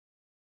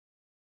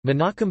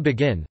Menachem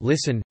Begin,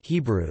 listen,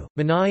 Hebrew,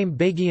 Menachem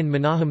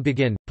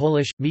Begin,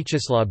 Polish,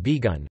 Mieczysław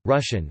Biegun,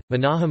 Russian,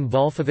 Menachem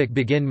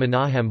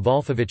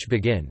Wolfowicz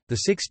Begin,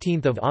 the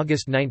 16th of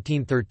August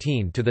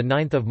 1913 to the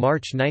 9th of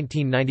March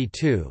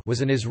 1992, was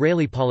an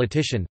Israeli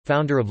politician,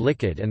 founder of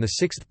Likud and the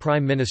sixth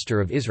Prime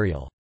Minister of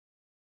Israel.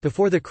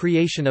 Before the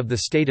creation of the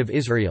State of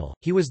Israel,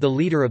 he was the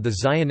leader of the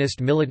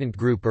Zionist militant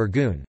group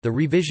Irgun, the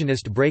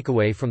revisionist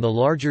breakaway from the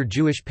larger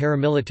Jewish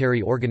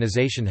paramilitary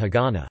organization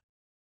Haganah.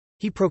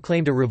 He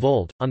proclaimed a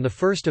revolt, on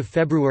 1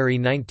 February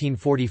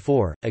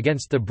 1944,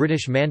 against the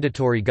British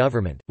Mandatory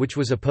Government, which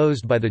was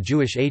opposed by the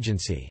Jewish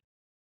Agency.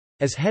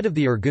 As head of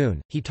the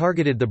Irgun, he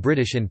targeted the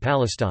British in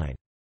Palestine.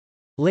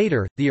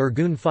 Later, the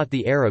Irgun fought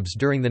the Arabs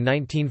during the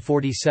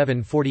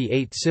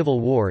 1947–48 civil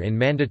war in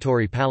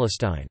Mandatory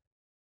Palestine.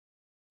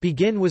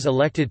 Begin was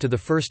elected to the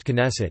First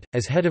Knesset,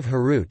 as head of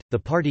Herut, the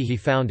party he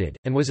founded,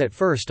 and was at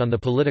first on the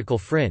political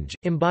fringe,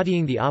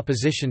 embodying the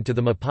opposition to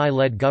the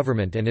Mapai-led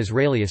government and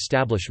Israeli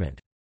establishment.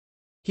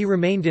 He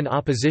remained in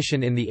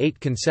opposition in the 8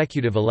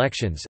 consecutive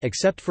elections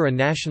except for a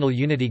national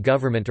unity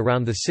government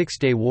around the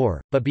Six-Day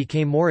War, but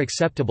became more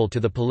acceptable to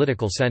the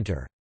political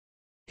center.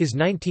 His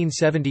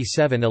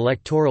 1977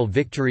 electoral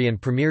victory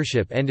and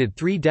premiership ended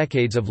 3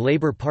 decades of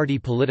Labour Party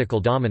political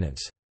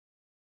dominance.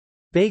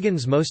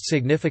 Begin's most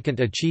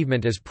significant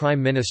achievement as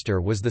prime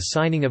minister was the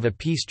signing of a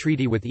peace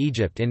treaty with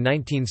Egypt in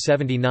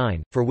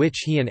 1979, for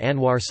which he and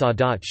Anwar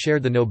Sadat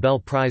shared the Nobel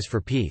Prize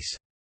for Peace.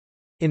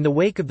 In the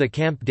wake of the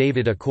Camp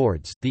David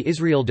Accords, the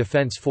Israel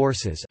Defense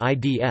Forces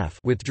 (IDF)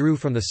 withdrew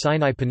from the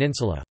Sinai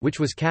Peninsula, which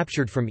was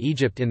captured from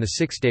Egypt in the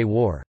Six-Day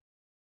War.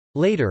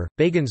 Later,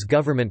 Begin's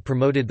government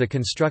promoted the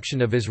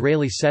construction of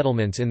Israeli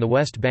settlements in the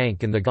West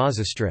Bank and the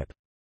Gaza Strip.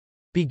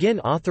 Begin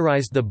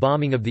authorized the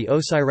bombing of the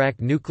Osirak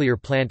nuclear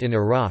plant in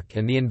Iraq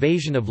and the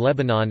invasion of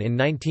Lebanon in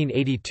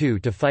 1982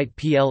 to fight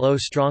PLO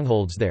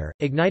strongholds there,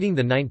 igniting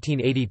the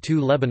 1982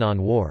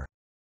 Lebanon War.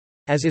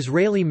 As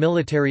Israeli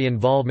military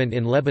involvement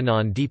in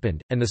Lebanon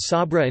deepened, and the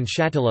Sabra and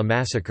Shatila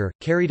massacre,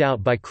 carried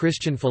out by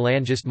Christian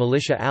Phalangist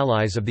militia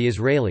allies of the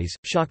Israelis,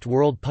 shocked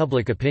world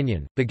public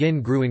opinion,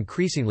 Begin grew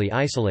increasingly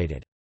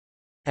isolated.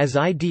 As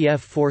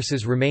IDF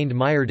forces remained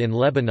mired in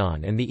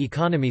Lebanon and the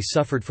economy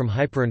suffered from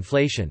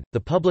hyperinflation, the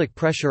public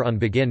pressure on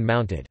Begin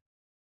mounted.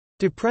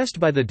 Depressed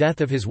by the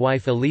death of his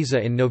wife Eliza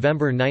in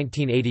November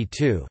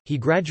 1982, he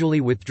gradually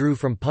withdrew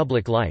from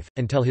public life,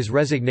 until his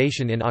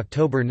resignation in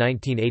October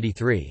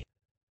 1983.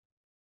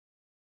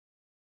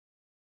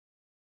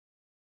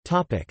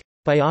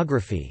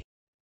 Biography.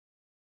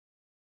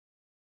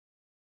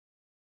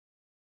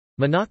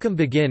 Menachem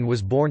Begin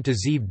was born to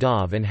Ziv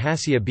Dov and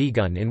Hasia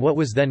Begun in what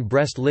was then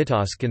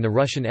Brest-Litovsk in the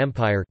Russian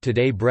Empire,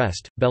 today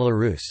Brest,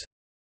 Belarus.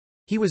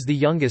 He was the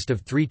youngest of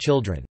 3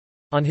 children.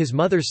 On his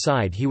mother's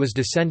side he was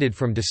descended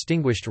from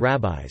distinguished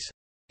rabbis.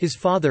 His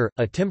father,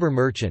 a timber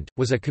merchant,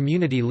 was a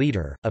community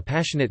leader, a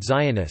passionate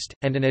Zionist,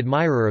 and an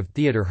admirer of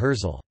Theodor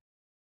Herzl.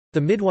 The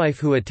midwife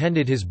who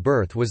attended his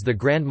birth was the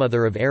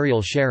grandmother of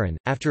Ariel Sharon.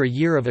 After a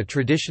year of a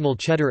traditional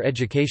cheder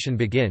education,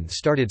 Begin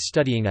started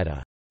studying at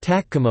a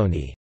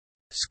Takimoni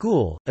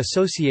school,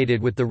 associated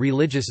with the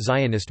religious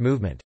Zionist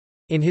movement.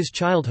 In his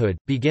childhood,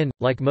 Begin,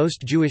 like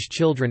most Jewish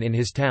children in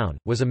his town,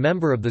 was a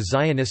member of the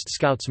Zionist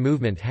Scouts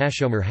movement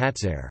Hashomer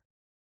Hatzair.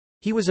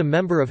 He was a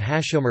member of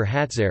Hashomer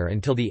Hatzair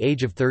until the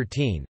age of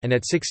 13, and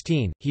at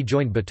 16, he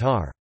joined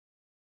Betar.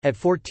 At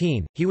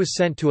 14, he was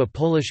sent to a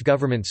Polish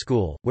government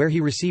school, where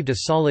he received a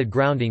solid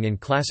grounding in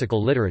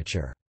classical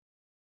literature.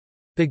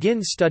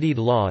 Begin studied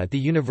law at the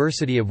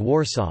University of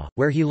Warsaw,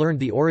 where he learned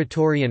the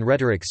oratory and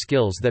rhetoric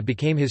skills that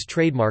became his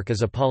trademark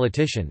as a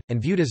politician, and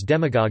viewed as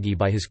demagogy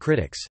by his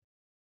critics.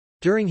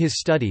 During his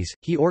studies,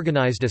 he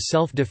organized a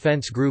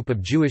self-defense group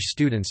of Jewish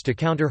students to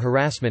counter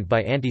harassment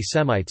by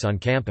anti-Semites on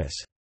campus.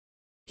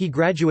 He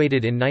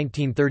graduated in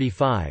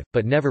 1935,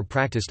 but never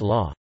practiced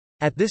law.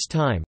 At this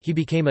time, he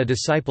became a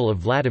disciple of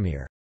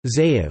Vladimir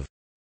Zeev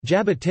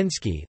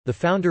Jabotinsky, the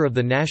founder of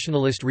the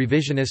nationalist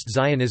revisionist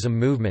Zionism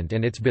movement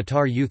and its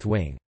Betar youth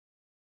wing.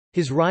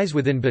 His rise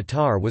within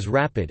Betar was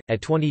rapid.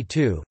 At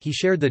 22, he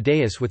shared the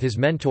dais with his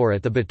mentor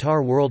at the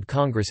Betar World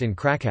Congress in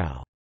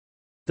Krakow.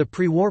 The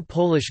pre-war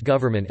Polish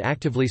government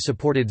actively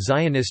supported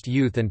Zionist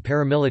youth and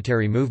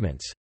paramilitary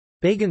movements.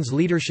 Begin's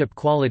leadership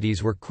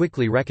qualities were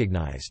quickly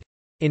recognized.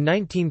 In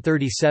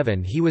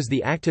 1937 he was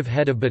the active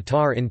head of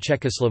Betar in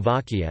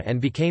Czechoslovakia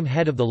and became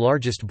head of the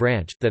largest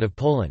branch, that of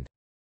Poland.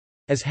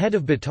 As head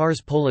of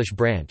Betar's Polish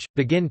branch,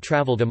 Begin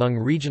traveled among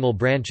regional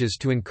branches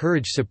to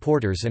encourage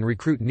supporters and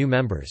recruit new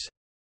members.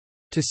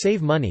 To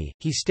save money,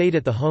 he stayed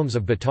at the homes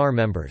of Betar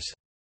members.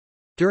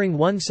 During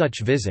one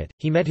such visit,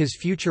 he met his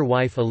future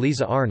wife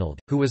Eliza Arnold,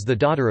 who was the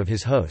daughter of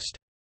his host.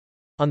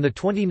 On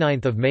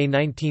 29 May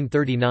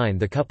 1939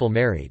 the couple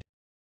married.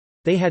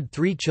 They had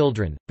 3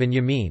 children,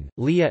 Benjamin,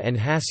 Leah and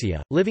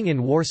Hasia, living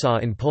in Warsaw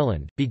in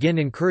Poland. Begin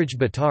encouraged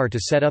Betar to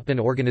set up an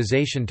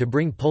organization to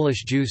bring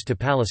Polish Jews to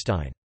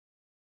Palestine.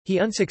 He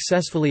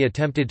unsuccessfully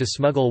attempted to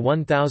smuggle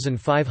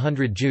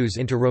 1,500 Jews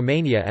into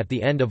Romania at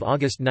the end of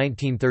August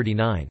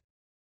 1939.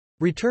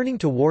 Returning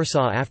to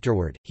Warsaw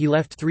afterward, he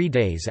left 3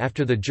 days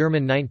after the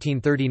German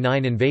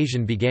 1939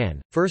 invasion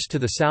began, first to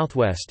the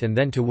southwest and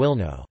then to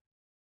Wilno.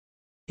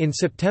 In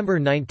September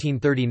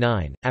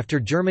 1939, after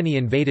Germany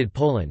invaded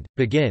Poland,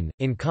 Begin,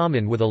 in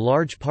common with a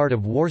large part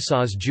of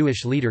Warsaw's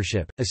Jewish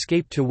leadership,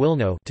 escaped to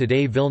Wilno,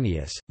 today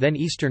Vilnius, then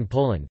eastern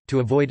Poland,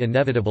 to avoid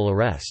inevitable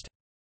arrest.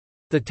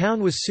 The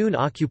town was soon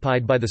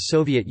occupied by the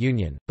Soviet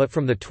Union, but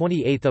from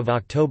 28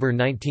 October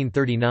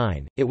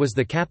 1939, it was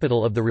the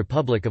capital of the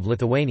Republic of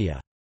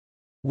Lithuania.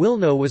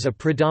 Wilno was a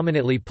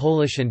predominantly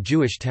Polish and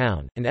Jewish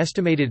town, an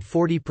estimated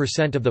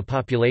 40% of the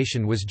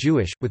population was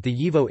Jewish, with the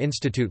YIVO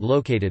Institute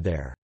located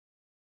there.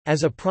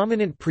 As a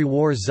prominent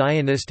pre-war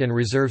Zionist and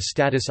reserve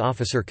status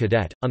officer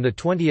cadet, on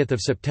 20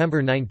 September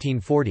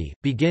 1940,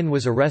 Begin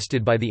was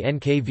arrested by the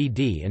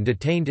NKVD and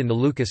detained in the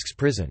Lukasks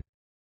prison.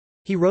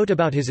 He wrote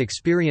about his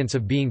experience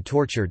of being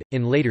tortured,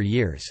 in later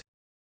years.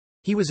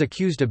 He was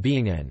accused of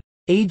being an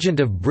agent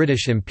of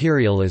British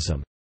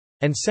imperialism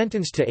and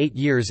sentenced to 8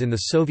 years in the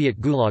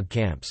Soviet Gulag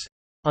camps.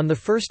 On 1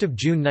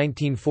 June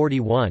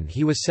 1941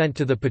 he was sent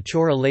to the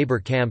Pechora labor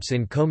camps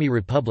in Komi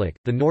Republic,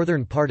 the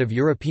northern part of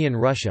European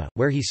Russia,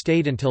 where he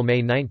stayed until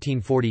May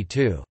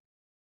 1942.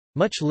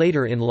 Much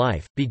later in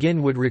life,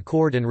 Begin would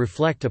record and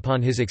reflect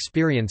upon his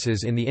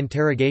experiences in the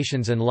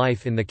interrogations and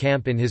life in the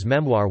camp in his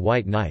memoir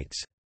White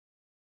Nights.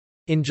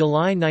 In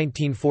July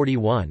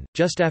 1941,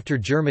 just after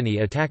Germany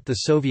attacked the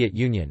Soviet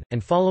Union,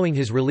 and following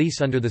his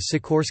release under the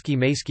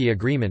Sikorsky-Mayski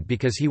Agreement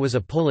because he was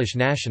a Polish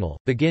national,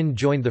 Begin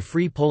joined the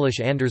Free Polish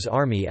Anders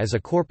Army as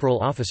a corporal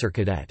officer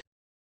cadet.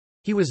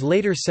 He was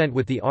later sent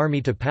with the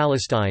army to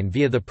Palestine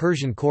via the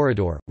Persian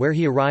Corridor, where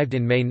he arrived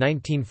in May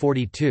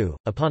 1942.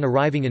 Upon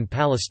arriving in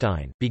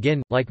Palestine,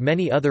 Begin, like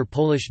many other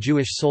Polish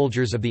Jewish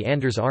soldiers of the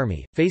Anders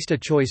Army, faced a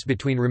choice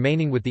between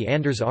remaining with the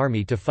Anders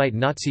Army to fight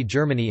Nazi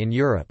Germany in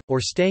Europe,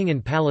 or staying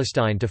in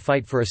Palestine to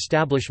fight for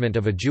establishment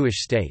of a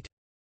Jewish state.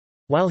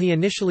 While he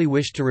initially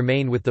wished to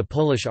remain with the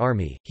Polish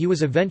army, he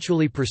was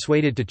eventually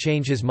persuaded to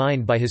change his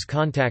mind by his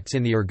contacts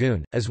in the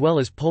Irgun, as well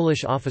as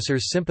Polish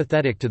officers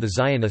sympathetic to the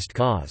Zionist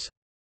cause.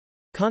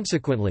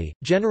 Consequently,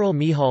 General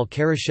Michał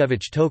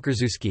Karaszewicz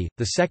Tokarczewski,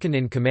 the second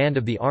in command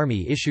of the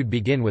army, issued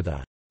Begin with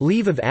a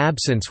leave of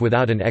absence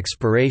without an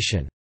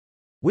expiration,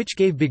 which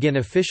gave Begin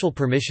official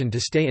permission to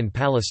stay in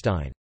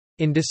Palestine.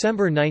 In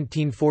December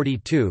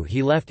 1942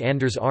 he left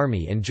Anders'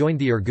 army and joined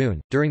the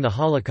Irgun. During the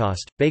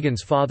Holocaust,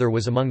 Begin's father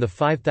was among the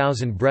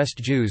 5,000 Brest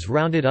Jews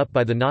rounded up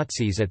by the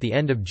Nazis at the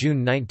end of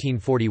June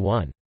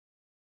 1941.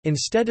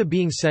 Instead of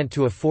being sent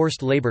to a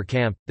forced labor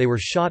camp, they were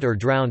shot or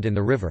drowned in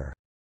the river.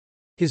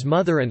 His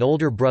mother and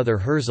older brother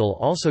Herzl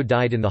also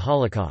died in the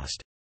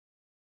Holocaust.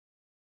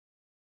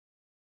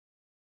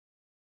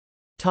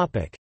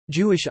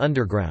 Jewish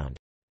underground.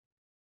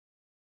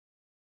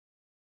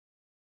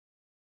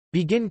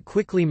 Begin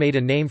quickly made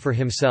a name for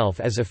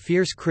himself as a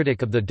fierce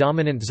critic of the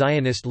dominant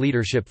Zionist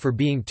leadership for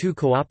being too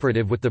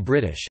cooperative with the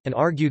British, and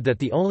argued that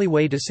the only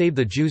way to save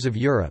the Jews of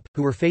Europe,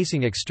 who were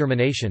facing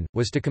extermination,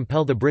 was to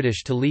compel the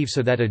British to leave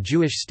so that a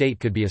Jewish state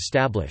could be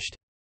established.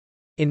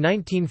 In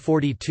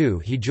 1942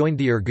 he joined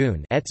the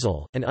Irgun,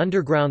 an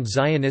underground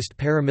Zionist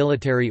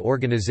paramilitary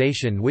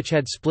organization which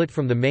had split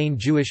from the main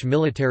Jewish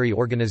military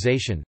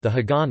organization, the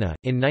Haganah,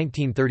 in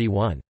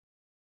 1931.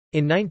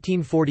 In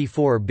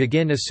 1944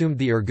 Begin assumed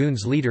the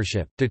Irgun's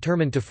leadership,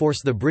 determined to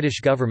force the British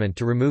government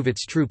to remove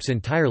its troops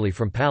entirely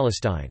from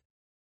Palestine.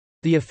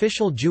 The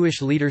official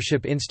Jewish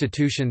leadership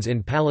institutions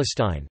in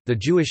Palestine, the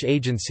Jewish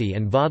Agency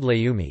and Va'ad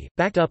Leumi,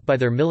 backed up by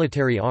their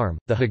military arm,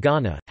 the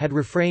Haganah, had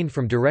refrained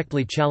from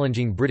directly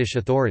challenging British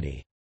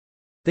authority.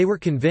 They were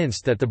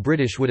convinced that the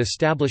British would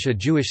establish a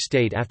Jewish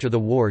state after the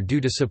war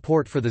due to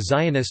support for the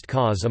Zionist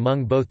cause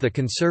among both the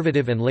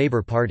Conservative and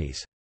Labour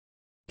parties.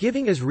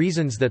 Giving as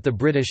reasons that the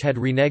British had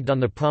reneged on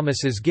the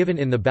promises given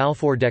in the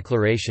Balfour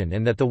Declaration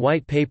and that the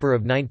White Paper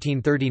of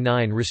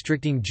 1939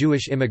 restricting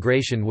Jewish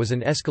immigration was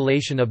an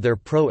escalation of their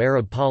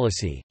pro-Arab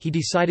policy, he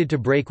decided to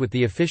break with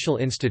the official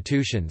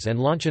institutions and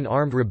launch an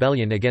armed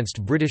rebellion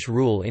against British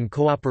rule in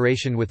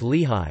cooperation with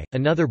Lehi,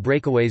 another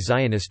breakaway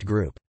Zionist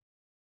group.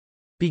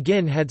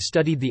 Begin had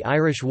studied the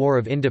Irish War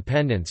of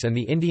Independence and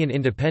the Indian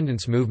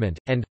independence movement,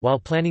 and, while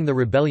planning the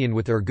rebellion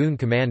with Irgun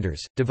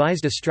commanders,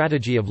 devised a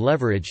strategy of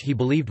leverage he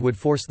believed would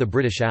force the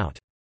British out.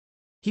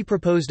 He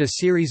proposed a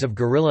series of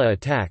guerrilla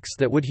attacks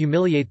that would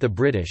humiliate the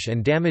British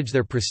and damage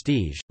their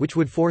prestige, which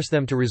would force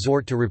them to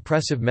resort to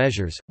repressive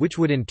measures, which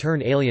would in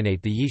turn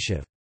alienate the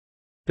Yishuv.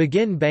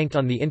 Begin banked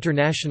on the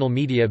international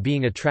media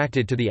being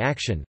attracted to the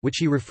action, which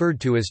he referred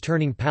to as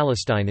turning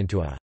Palestine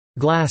into a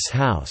glass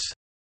house,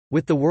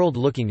 with the world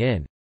looking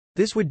in.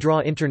 This would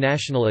draw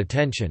international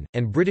attention,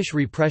 and British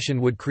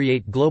repression would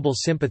create global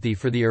sympathy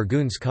for the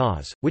Irgun's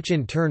cause, which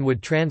in turn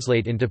would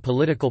translate into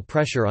political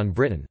pressure on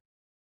Britain.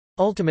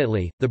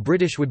 Ultimately, the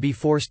British would be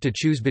forced to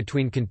choose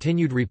between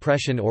continued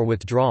repression or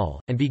withdrawal,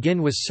 and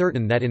Begin was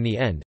certain that in the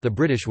end, the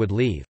British would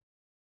leave.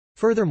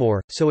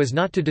 Furthermore, so as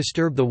not to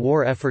disturb the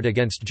war effort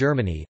against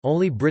Germany,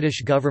 only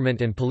British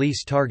government and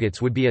police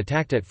targets would be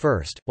attacked at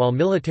first, while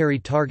military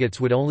targets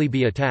would only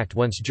be attacked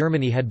once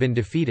Germany had been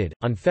defeated.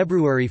 On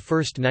February 1,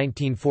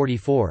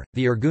 1944,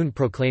 the Irgun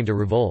proclaimed a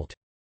revolt.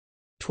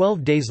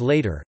 12 days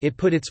later, it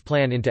put its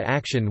plan into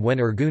action when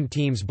Irgun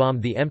teams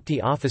bombed the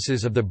empty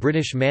offices of the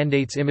British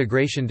Mandate's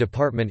Immigration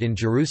Department in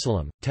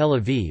Jerusalem, Tel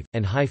Aviv,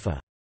 and Haifa.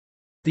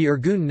 The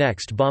Irgun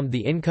next bombed the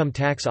income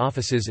tax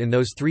offices in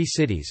those three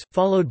cities,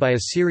 followed by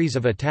a series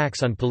of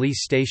attacks on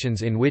police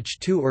stations in which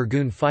 2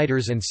 Irgun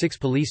fighters and 6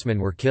 policemen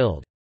were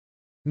killed.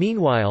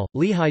 Meanwhile,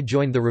 Lehi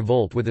joined the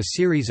revolt with a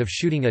series of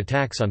shooting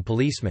attacks on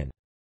policemen.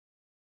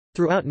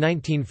 Throughout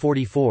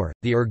 1944,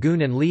 the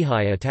Irgun and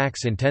Lehi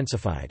attacks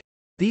intensified.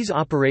 These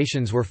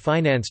operations were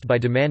financed by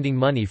demanding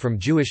money from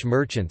Jewish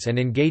merchants and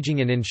engaging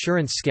in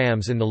insurance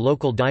scams in the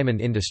local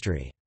diamond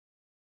industry.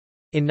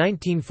 In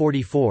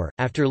 1944,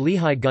 after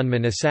Lehi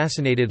gunmen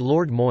assassinated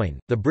Lord Moyne,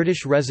 the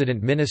British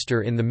resident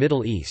minister in the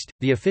Middle East,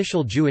 the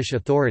official Jewish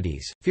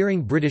authorities,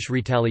 fearing British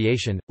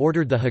retaliation,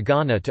 ordered the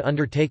Haganah to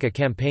undertake a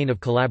campaign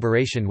of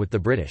collaboration with the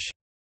British.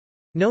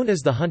 Known as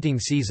the hunting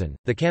season,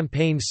 the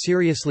campaign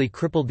seriously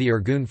crippled the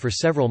Irgun for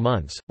several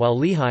months, while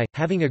Lehi,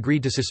 having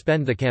agreed to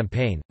suspend the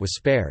campaign, was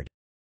spared.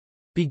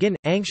 Begin,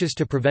 anxious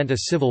to prevent a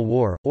civil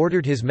war,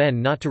 ordered his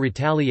men not to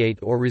retaliate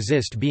or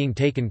resist being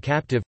taken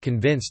captive,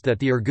 convinced that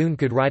the Irgun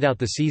could ride out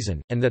the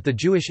season, and that the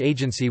Jewish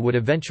agency would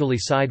eventually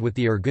side with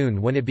the Irgun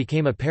when it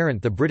became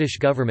apparent the British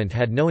government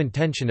had no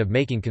intention of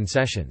making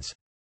concessions.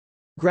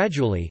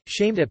 Gradually,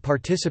 shamed at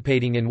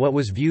participating in what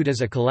was viewed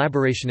as a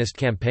collaborationist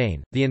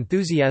campaign, the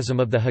enthusiasm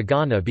of the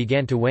Haganah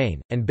began to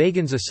wane, and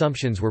Begin's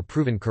assumptions were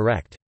proven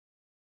correct.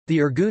 The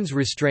Irgun's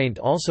restraint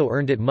also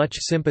earned it much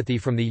sympathy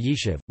from the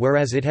Yishuv,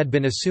 whereas it had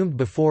been assumed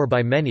before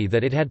by many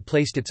that it had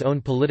placed its own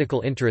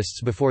political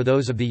interests before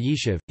those of the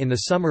Yishuv. In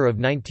the summer of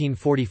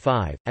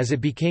 1945, as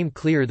it became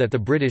clear that the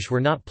British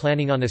were not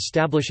planning on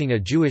establishing a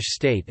Jewish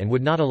state and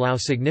would not allow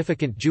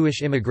significant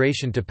Jewish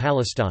immigration to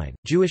Palestine,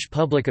 Jewish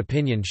public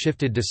opinion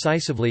shifted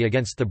decisively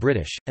against the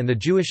British, and the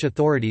Jewish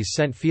authorities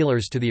sent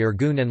feelers to the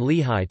Irgun and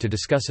Lehi to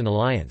discuss an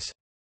alliance.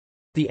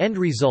 The end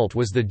result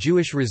was the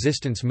Jewish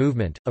resistance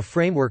movement, a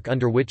framework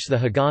under which the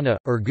Haganah,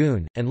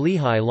 Irgun, and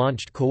Lehi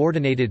launched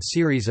coordinated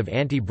series of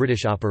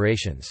anti-British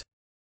operations.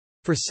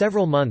 For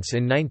several months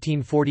in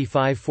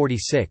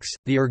 1945–46,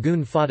 the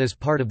Irgun fought as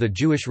part of the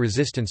Jewish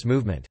resistance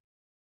movement.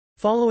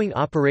 Following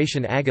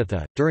Operation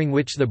Agatha, during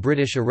which the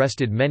British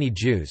arrested many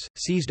Jews,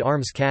 seized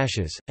arms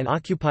caches, and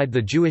occupied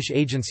the Jewish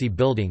Agency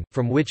building,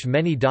 from which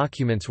many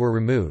documents were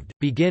removed,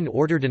 Begin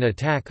ordered an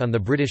attack on the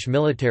British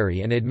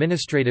military and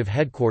administrative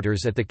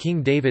headquarters at the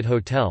King David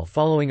Hotel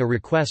following a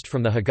request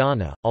from the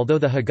Haganah, although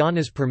the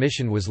Haganah's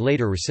permission was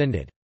later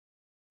rescinded.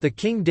 The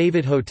King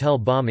David Hotel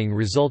bombing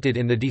resulted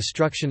in the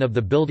destruction of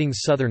the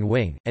building's southern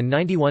wing, and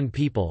 91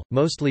 people,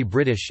 mostly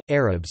British,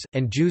 Arabs,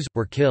 and Jews,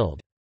 were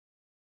killed.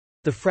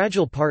 The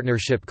fragile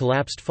partnership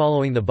collapsed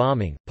following the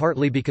bombing,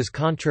 partly because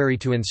contrary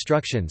to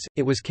instructions,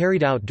 it was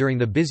carried out during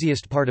the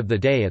busiest part of the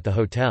day at the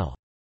hotel.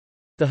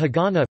 The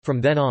Haganah,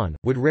 from then on,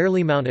 would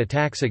rarely mount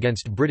attacks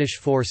against British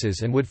forces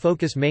and would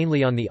focus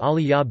mainly on the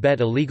Aliyah Bet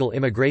illegal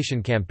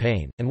immigration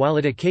campaign, and while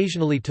it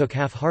occasionally took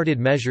half-hearted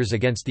measures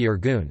against the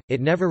Irgun,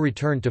 it never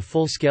returned to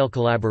full-scale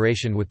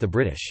collaboration with the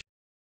British.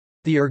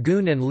 The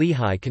Irgun and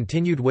Lehi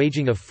continued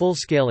waging a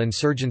full-scale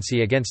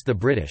insurgency against the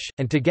British,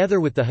 and together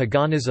with the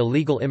Haganah's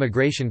illegal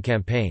immigration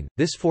campaign,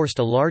 this forced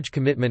a large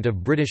commitment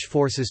of British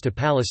forces to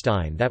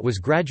Palestine that was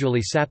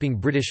gradually sapping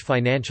British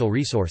financial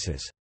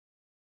resources.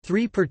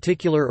 3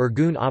 particular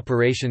Irgun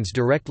operations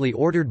directly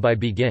ordered by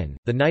Begin,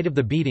 the night of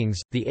the beatings,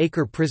 the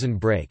Acre prison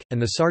break, and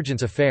the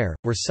Sergeant's affair,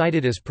 were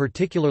cited as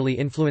particularly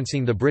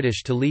influencing the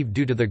British to leave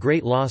due to the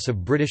great loss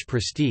of British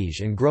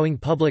prestige and growing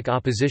public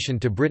opposition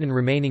to Britain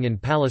remaining in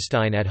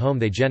Palestine at home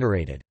they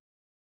generated.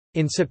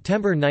 In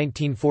September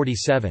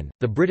 1947,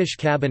 the British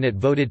cabinet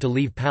voted to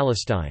leave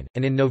Palestine,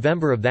 and in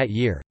November of that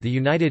year, the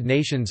United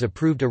Nations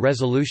approved a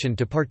resolution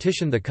to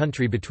partition the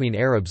country between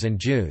Arabs and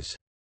Jews.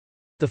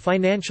 The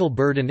financial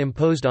burden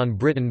imposed on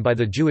Britain by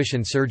the Jewish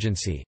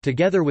insurgency,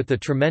 together with the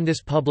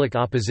tremendous public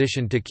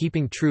opposition to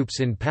keeping troops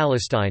in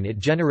Palestine it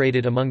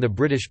generated among the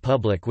British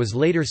public, was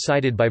later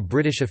cited by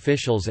British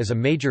officials as a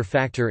major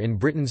factor in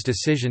Britain's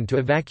decision to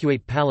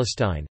evacuate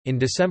Palestine. In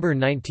December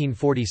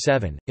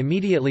 1947,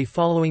 immediately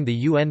following the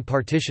UN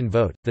partition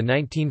vote, the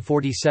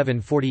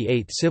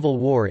 1947–48 civil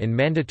war in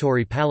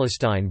Mandatory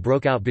Palestine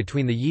broke out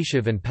between the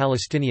Yishuv and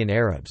Palestinian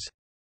Arabs.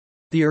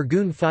 The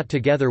Irgun fought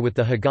together with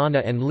the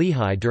Haganah and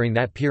Lehi during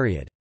that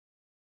period.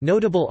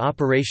 Notable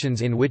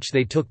operations in which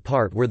they took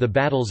part were the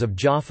battles of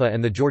Jaffa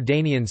and the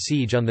Jordanian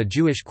siege on the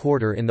Jewish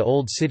quarter in the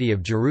Old City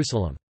of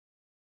Jerusalem.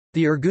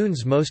 The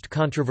Irgun's most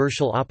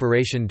controversial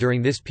operation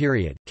during this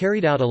period,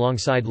 carried out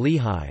alongside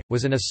Lehi,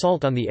 was an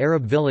assault on the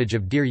Arab village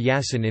of Deir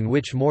Yassin in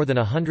which more than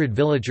 100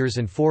 villagers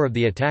and 4 of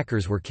the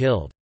attackers were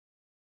killed.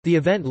 The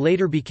event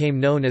later became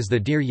known as the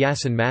Deir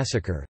Yassin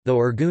massacre, though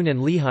Irgun and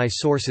Lehi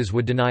sources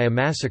would deny a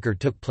massacre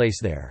took place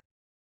there.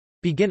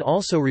 Begin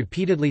also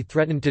repeatedly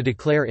threatened to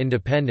declare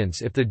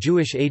independence if the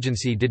Jewish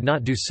Agency did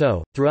not do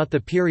so. Throughout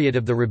the period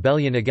of the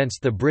rebellion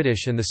against the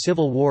British and the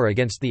civil war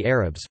against the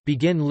Arabs,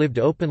 Begin lived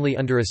openly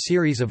under a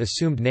series of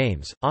assumed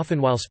names,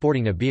 often while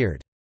sporting a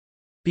beard.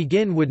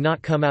 Begin would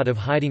not come out of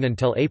hiding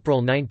until April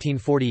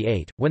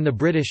 1948, when the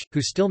British,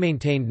 who still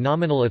maintained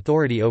nominal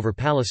authority over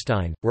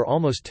Palestine, were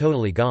almost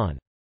totally gone.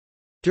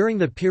 During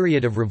the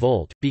period of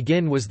revolt,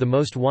 Begin was the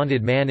most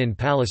wanted man in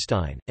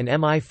Palestine, and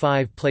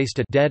MI5 placed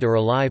a dead or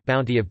alive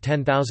bounty of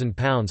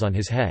 £10,000 on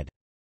his head.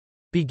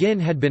 Begin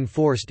had been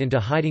forced into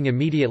hiding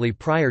immediately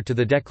prior to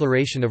the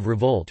declaration of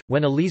revolt,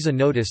 when Eliza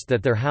noticed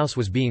that their house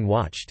was being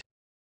watched.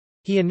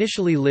 He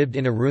initially lived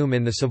in a room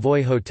in the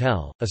Savoy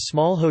Hotel, a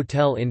small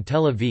hotel in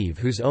Tel Aviv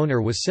whose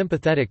owner was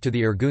sympathetic to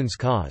the Irgun's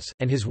cause,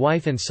 and his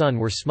wife and son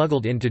were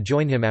smuggled in to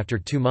join him after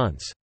 2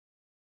 months.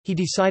 He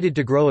decided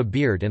to grow a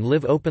beard and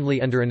live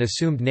openly under an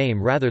assumed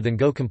name rather than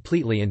go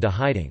completely into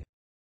hiding.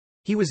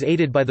 He was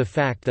aided by the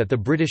fact that the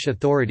British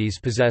authorities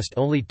possessed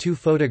only 2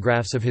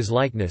 photographs of his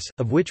likeness,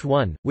 of which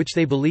one, which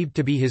they believed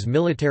to be his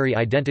military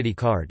identity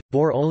card,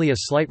 bore only a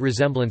slight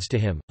resemblance to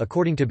him,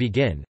 according to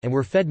Begin, and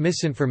were fed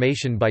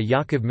misinformation by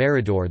Yaakov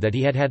Meridor that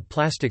he had had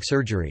plastic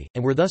surgery,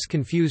 and were thus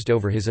confused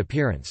over his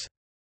appearance.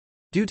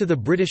 Due to the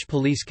British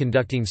police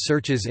conducting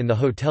searches in the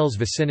hotel's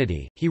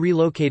vicinity, he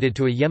relocated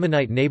to a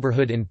Yemenite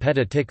neighborhood in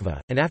Petah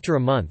Tikva, and after a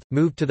month,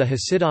 moved to the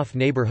Hasidoff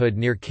neighborhood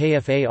near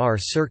Kfar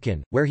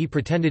Sirkin, where he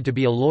pretended to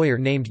be a lawyer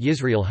named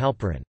Yisrael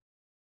Halperin.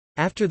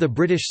 After the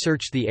British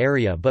searched the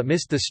area but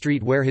missed the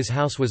street where his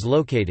house was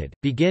located,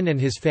 Begin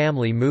and his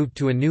family moved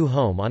to a new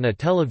home on a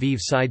Tel Aviv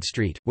side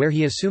street, where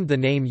he assumed the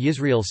name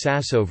Yisrael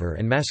Sassover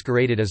and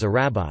masqueraded as a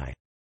rabbi.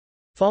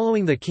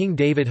 Following the King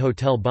David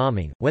Hotel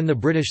bombing, when the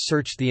British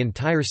searched the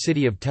entire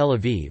city of Tel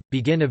Aviv,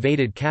 Begin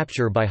evaded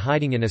capture by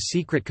hiding in a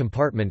secret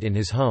compartment in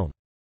his home.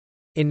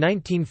 In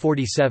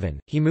 1947,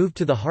 he moved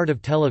to the heart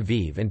of Tel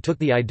Aviv and took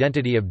the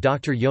identity of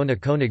Dr. Yonah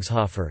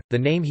Koenigshofer, the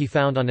name he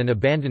found on an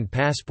abandoned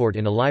passport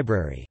in a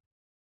library.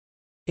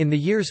 In the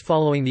years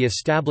following the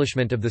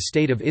establishment of the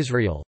State of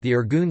Israel, the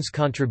Irgun's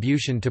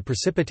contribution to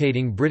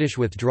precipitating British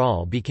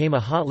withdrawal became a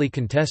hotly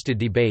contested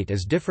debate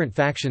as different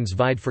factions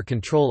vied for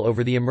control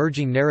over the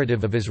emerging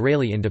narrative of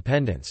Israeli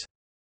independence.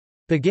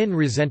 Begin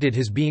resented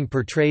his being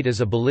portrayed as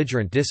a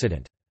belligerent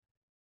dissident.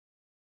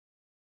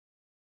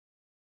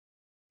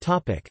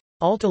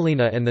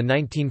 Altalena and the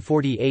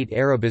 1948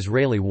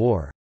 Arab-Israeli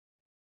War.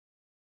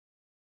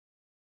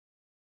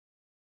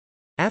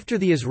 After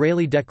the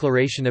Israeli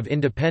Declaration of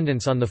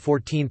Independence on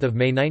 14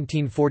 May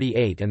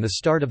 1948 and the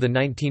start of the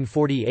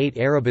 1948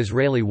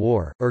 Arab-Israeli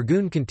War,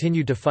 Irgun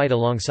continued to fight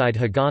alongside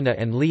Haganah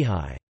and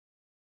Lehi.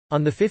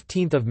 On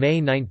 15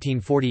 May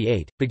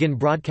 1948, Begin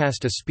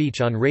broadcast a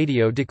speech on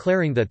radio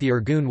declaring that the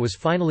Irgun was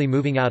finally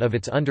moving out of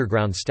its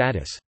underground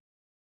status.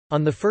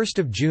 On 1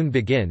 June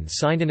Begin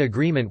signed an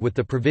agreement with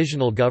the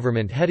provisional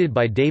government headed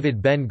by David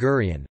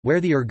Ben-Gurion,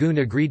 where the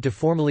Irgun agreed to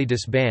formally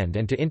disband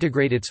and to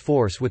integrate its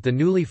force with the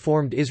newly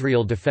formed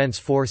Israel Defense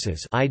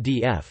Forces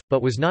 (IDF),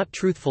 but was not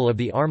truthful of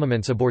the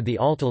armaments aboard the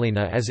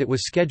Altalena as it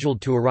was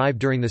scheduled to arrive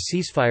during the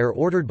ceasefire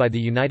ordered by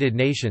the United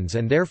Nations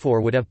and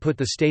therefore would have put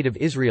the State of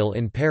Israel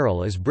in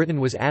peril as Britain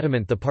was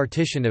adamant the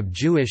partition of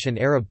Jewish and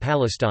Arab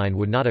Palestine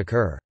would not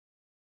occur.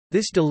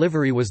 This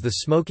delivery was the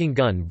smoking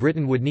gun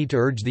Britain would need to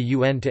urge the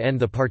UN to end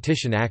the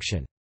partition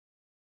action.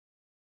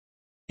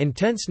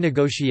 Intense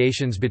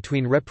negotiations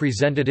between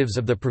representatives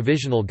of the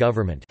provisional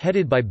government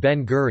headed by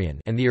Ben-Gurion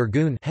and the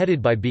Irgun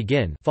headed by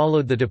Begin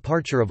followed the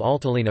departure of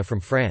Altalena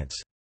from France.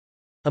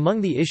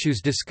 Among the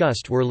issues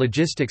discussed were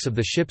logistics of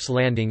the ship's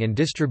landing and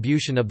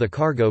distribution of the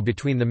cargo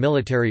between the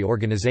military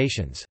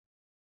organizations.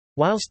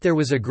 Whilst there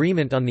was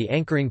agreement on the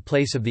anchoring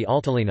place of the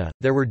Altalena,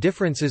 there were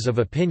differences of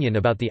opinion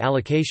about the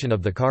allocation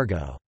of the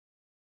cargo.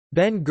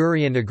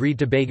 Ben-Gurion agreed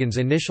to Begin's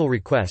initial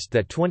request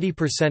that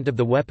 20% of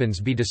the weapons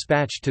be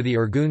dispatched to the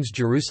Irgun's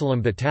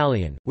Jerusalem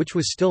battalion, which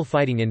was still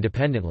fighting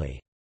independently.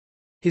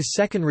 His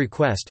second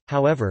request,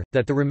 however,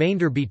 that the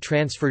remainder be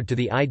transferred to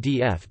the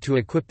IDF to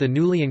equip the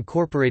newly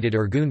incorporated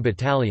Irgun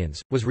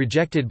battalions, was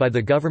rejected by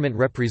the government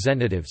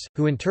representatives,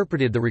 who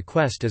interpreted the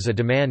request as a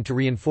demand to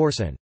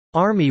reinforce an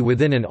army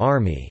within an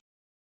army.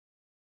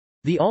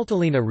 The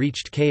Altalena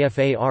reached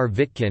Kfar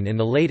Vitkin in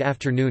the late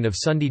afternoon of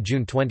Sunday,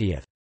 June 20.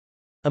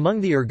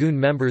 Among the Irgun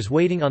members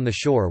waiting on the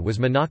shore was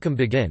Menachem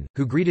Begin,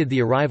 who greeted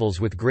the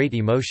arrivals with great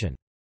emotion.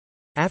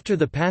 After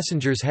the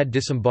passengers had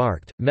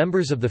disembarked,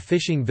 members of the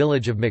fishing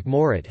village of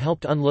Makmoret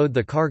helped unload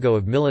the cargo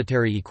of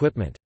military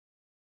equipment.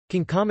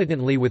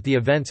 Concomitantly with the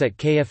events at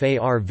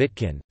Kfar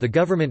Vitkin, the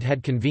government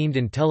had convened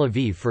in Tel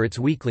Aviv for its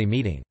weekly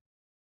meeting.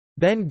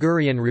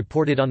 Ben-Gurion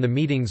reported on the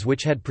meetings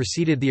which had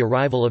preceded the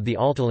arrival of the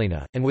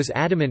Altalena, and was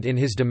adamant in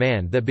his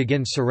demand that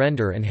Begin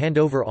surrender and hand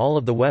over all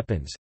of the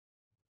weapons.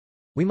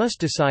 "We must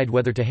decide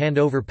whether to hand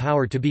over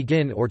power to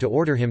Begin or to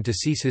order him to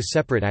cease his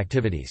separate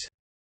activities.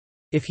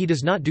 If he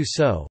does not do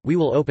so, we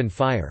will open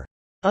fire.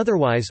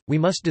 Otherwise, we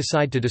must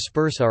decide to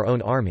disperse our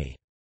own army."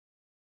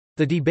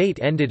 The debate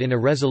ended in a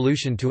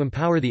resolution to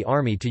empower the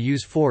army to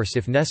use force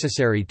if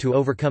necessary to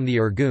overcome the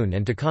Irgun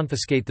and to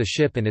confiscate the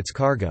ship and its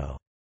cargo.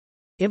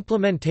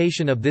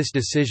 Implementation of this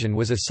decision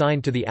was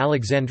assigned to the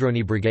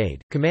Alexandroni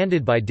Brigade,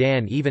 commanded by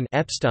Dan Even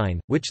Epstein,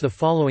 which the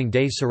following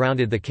day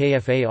surrounded the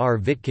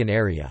Kfar-Vitkin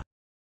area.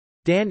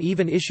 Dan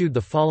Even issued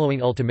the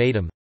following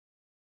ultimatum: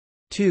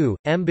 2.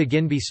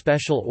 Begin by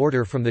special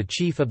order from the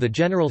Chief of the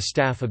General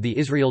Staff of the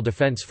Israel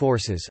Defense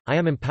Forces, I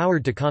am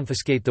empowered to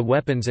confiscate the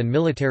weapons and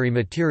military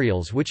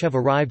materials which have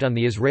arrived on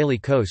the Israeli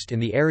coast in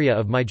the area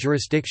of my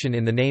jurisdiction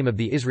in the name of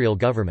the Israel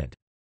government.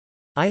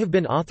 I have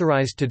been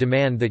authorized to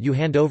demand that you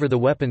hand over the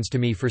weapons to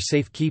me for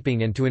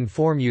safekeeping and to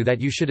inform you that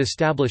you should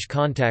establish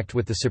contact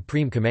with the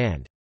Supreme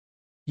Command.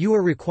 You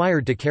are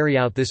required to carry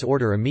out this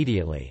order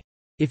immediately.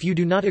 If you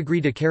do not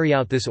agree to carry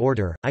out this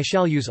order, I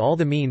shall use all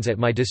the means at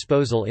my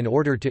disposal in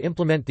order to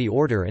implement the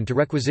order and to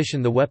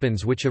requisition the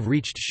weapons which have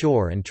reached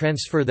shore and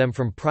transfer them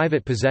from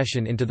private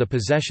possession into the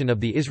possession of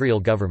the Israel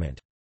government.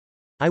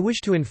 I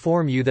wish to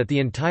inform you that the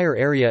entire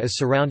area is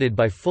surrounded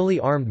by fully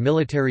armed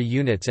military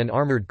units and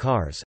armored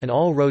cars, and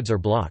all roads are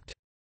blocked.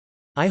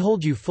 I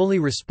hold you fully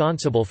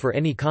responsible for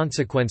any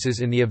consequences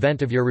in the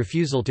event of your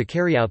refusal to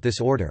carry out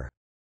this order.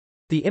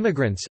 The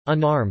immigrants,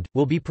 unarmed,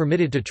 will be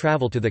permitted to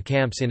travel to the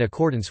camps in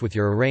accordance with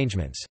your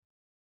arrangements.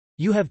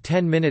 You have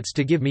 10 minutes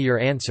to give me your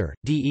answer,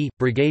 DE,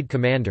 Brigade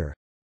Commander.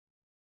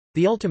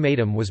 The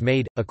ultimatum was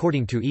made,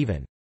 according to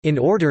Even, in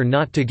order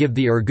not to give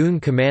the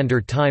Irgun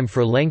commander time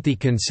for lengthy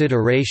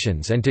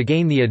considerations and to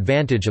gain the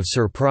advantage of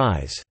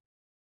surprise.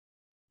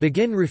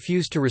 Begin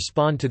refused to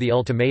respond to the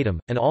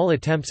ultimatum, and all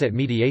attempts at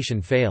mediation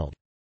failed.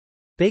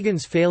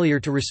 Begin's failure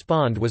to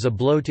respond was a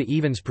blow to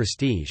Even's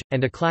prestige,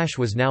 and a clash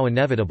was now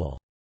inevitable.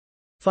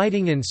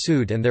 Fighting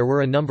ensued and there were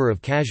a number of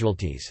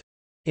casualties.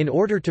 In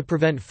order to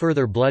prevent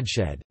further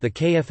bloodshed, the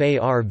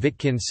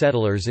Kfar-Vitkin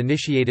settlers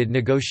initiated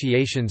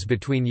negotiations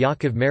between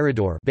Yaakov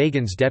Meridor,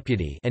 Begin's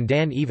deputy, and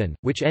Dan Even,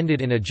 which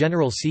ended in a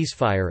general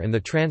ceasefire and the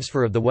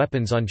transfer of the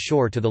weapons on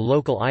shore to the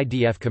local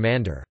IDF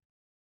commander.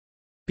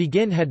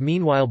 Begin had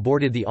meanwhile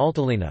boarded the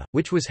Altalena,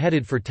 which was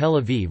headed for Tel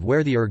Aviv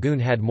where the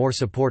Irgun had more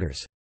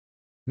supporters.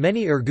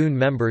 Many Irgun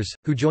members,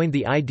 who joined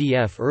the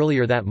IDF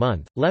earlier that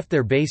month, left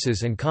their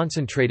bases and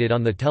concentrated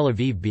on the Tel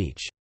Aviv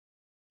beach.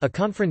 A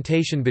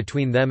confrontation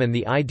between them and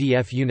the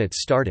IDF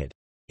units started.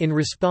 In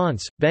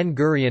response,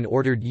 Ben-Gurion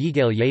ordered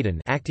Yigal Yadin,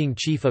 acting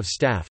chief of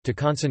staff, to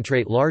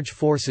concentrate large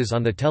forces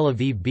on the Tel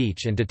Aviv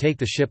beach and to take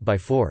the ship by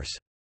force.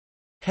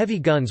 Heavy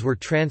guns were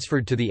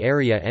transferred to the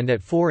area and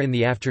at 4 in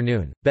the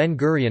afternoon,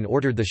 Ben-Gurion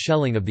ordered the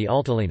shelling of the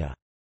Altalena.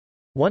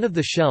 One of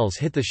the shells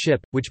hit the ship,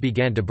 which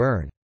began to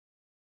burn.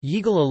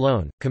 Yigal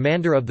alone,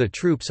 commander of the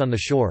troops on the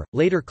shore,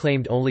 later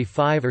claimed only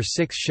 5 or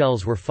 6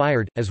 shells were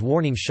fired, as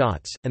warning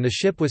shots, and the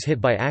ship was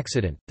hit by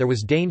accident. There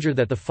was danger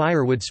that the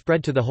fire would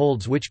spread to the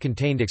holds which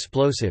contained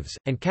explosives,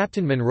 and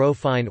Captain Monroe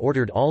Fine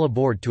ordered all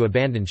aboard to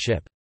abandon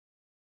ship.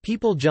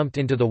 People jumped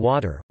into the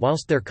water,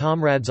 whilst their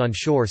comrades on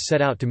shore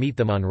set out to meet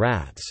them on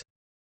rafts.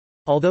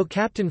 Although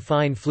Captain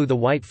Fine flew the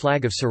white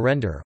flag of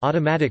surrender,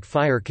 automatic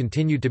fire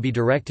continued to be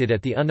directed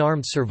at the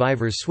unarmed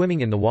survivors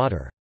swimming in the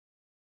water.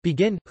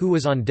 Begin, who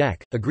was on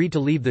deck, agreed to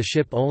leave the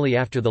ship only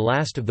after the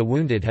last of the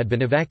wounded had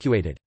been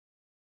evacuated.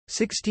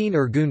 16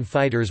 Irgun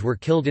fighters were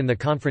killed in the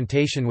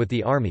confrontation with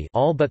the army,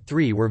 all but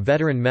 3 were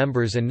veteran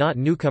members and not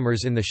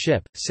newcomers in the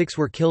ship, 6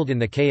 were killed in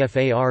the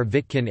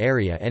Kfar-Vitkin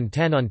area and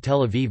 10 on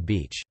Tel Aviv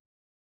beach.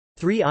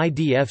 3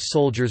 IDF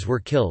soldiers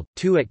were killed,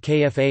 2 at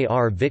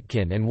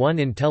Kfar-Vitkin and 1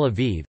 in Tel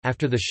Aviv.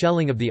 After the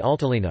shelling of the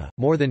Altalena,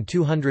 more than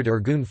 200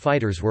 Irgun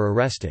fighters were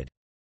arrested.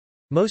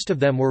 Most of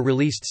them were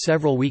released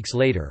several weeks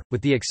later,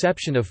 with the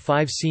exception of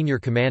 5 senior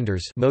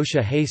commanders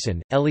Moshe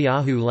Hasan,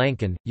 Eliyahu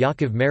Lankin,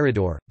 Yaakov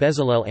Meridor,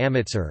 Bezalel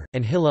Amitzer,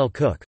 and Hillel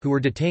Cook, who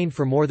were detained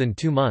for more than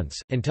 2 months,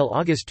 until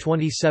August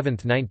 27,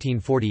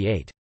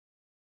 1948.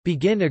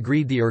 Begin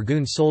agreed the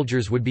Irgun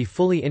soldiers would be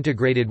fully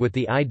integrated with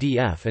the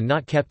IDF and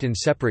not kept in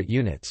separate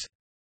units.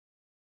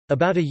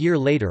 About a year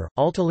later,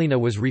 Altalena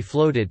was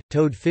refloated,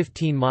 towed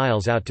 15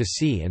 miles out to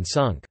sea and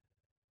sunk.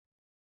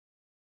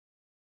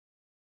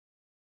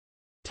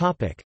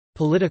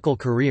 Political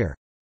career.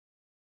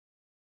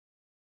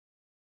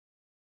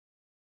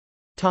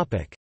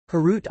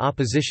 Herut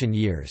opposition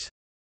years.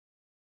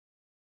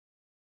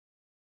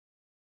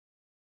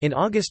 In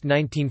August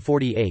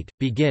 1948,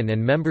 Begin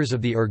and members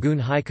of the Irgun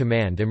High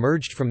Command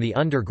emerged from the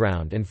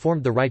underground and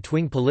formed the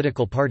right-wing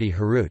political party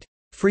Herut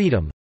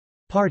Freedom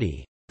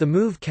Party. The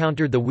move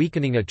countered the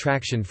weakening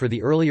attraction for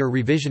the earlier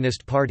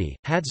revisionist party,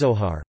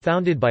 Hatzohar,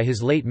 founded by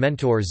his late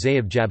mentor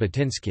Ze'ev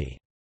Jabotinsky.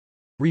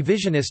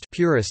 Revisionist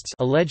purists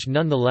alleged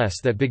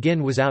nonetheless that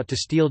Begin was out to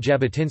steal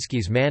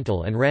Jabotinsky's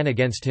mantle and ran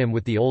against him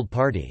with the old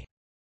party.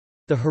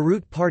 The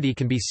Herut party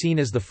can be seen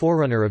as the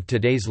forerunner of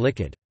today's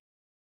Likud.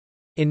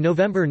 In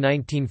November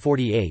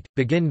 1948,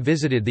 Begin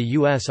visited the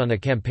U.S. on a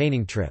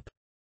campaigning trip.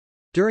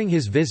 During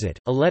his visit,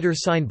 a letter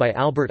signed by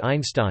Albert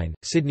Einstein,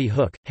 Sidney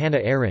Hook, Hannah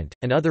Arendt,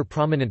 and other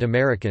prominent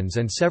Americans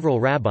and several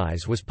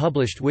rabbis was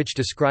published which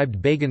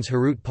described Begin's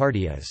Herut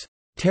party as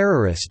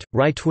terrorist,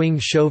 right-wing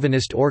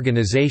chauvinist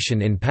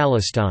organization in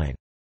Palestine,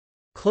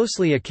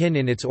 closely akin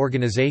in its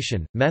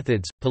organization,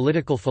 methods,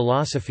 political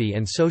philosophy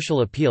and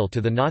social appeal to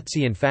the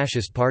Nazi and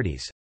fascist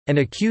parties, and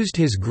accused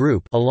his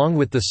group along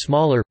with the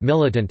smaller,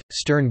 militant,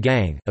 stern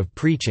gang of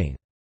preaching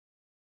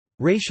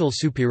racial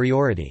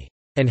superiority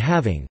and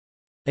having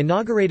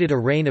inaugurated a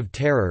reign of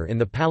terror in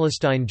the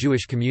Palestine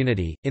Jewish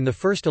community. In the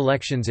first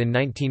elections in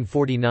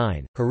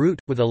 1949, Harut,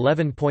 with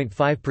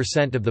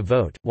 11.5% of the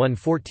vote, won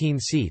 14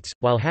 seats,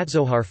 while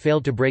Hatzohar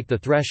failed to break the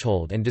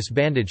threshold and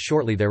disbanded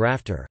shortly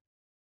thereafter.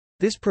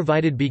 This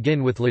provided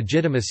Begin with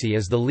legitimacy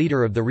as the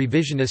leader of the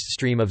revisionist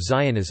stream of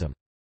Zionism.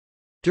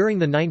 During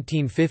the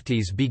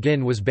 1950s,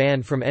 Begin was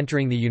banned from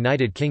entering the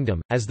United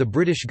Kingdom, as the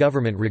British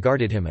government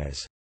regarded him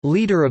as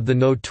leader of the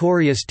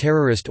notorious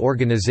terrorist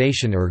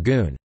organisation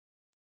Irgun.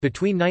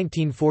 Between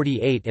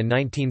 1948 and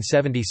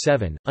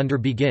 1977, under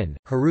Begin,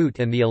 Harut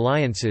and the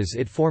alliances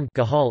it formed,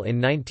 Gahal in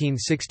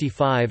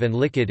 1965 and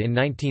Likud in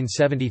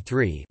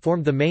 1973,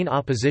 formed the main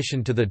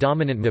opposition to the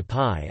dominant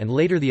Mapai and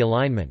later the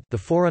Alignment, the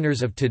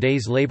forerunners of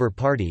today's Labour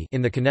Party.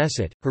 In the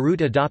Knesset,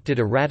 Harut adopted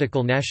a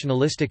radical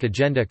nationalistic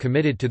agenda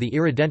committed to the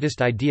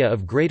irredentist idea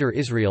of Greater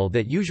Israel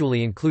that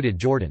usually included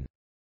Jordan.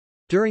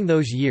 During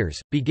those years,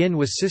 Begin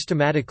was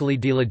systematically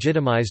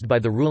delegitimized by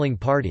the ruling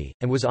party,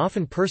 and was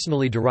often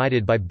personally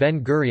derided by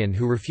Ben-Gurion,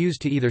 who refused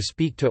to either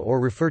speak to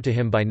or refer to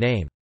him by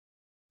name.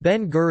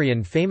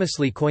 Ben-Gurion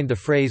famously coined the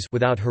phrase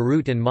 "without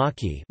Harut and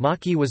Maki."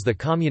 Maki was the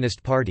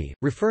Communist Party,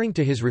 referring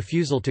to his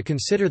refusal to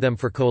consider them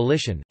for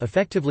coalition,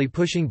 effectively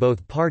pushing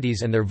both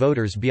parties and their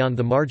voters beyond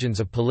the margins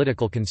of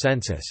political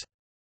consensus.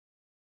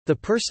 The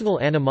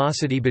personal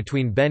animosity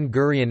between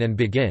Ben-Gurion and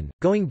Begin,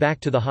 going back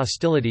to the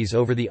hostilities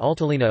over the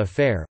Altalena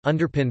affair,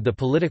 underpinned the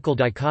political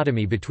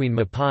dichotomy between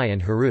Mapai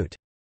and Harut.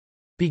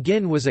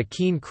 Begin was a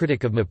keen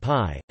critic of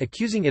Mapai,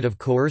 accusing it of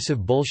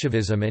coercive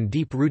Bolshevism and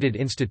deep-rooted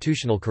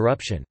institutional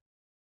corruption.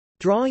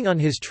 Drawing on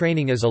his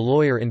training as a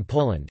lawyer in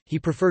Poland, he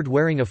preferred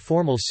wearing a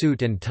formal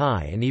suit and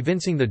tie and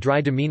evincing the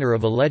dry demeanor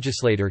of a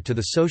legislator to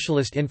the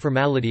socialist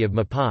informality of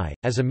Mapai,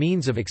 as a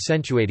means of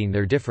accentuating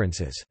their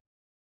differences.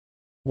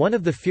 One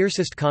of the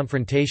fiercest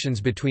confrontations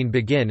between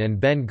Begin and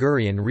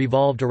Ben-Gurion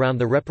revolved around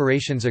the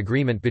reparations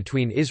agreement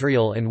between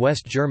Israel and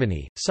West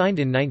Germany, signed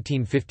in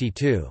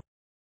 1952.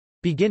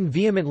 Begin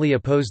vehemently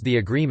opposed the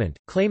agreement,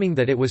 claiming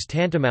that it was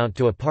tantamount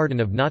to a pardon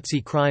of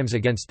Nazi crimes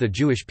against the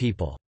Jewish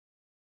people.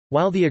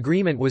 While the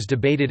agreement was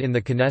debated in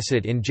the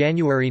Knesset in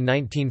January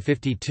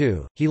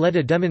 1952, he led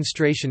a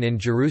demonstration in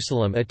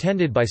Jerusalem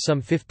attended by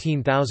some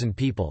 15,000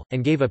 people,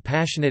 and gave a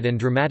passionate and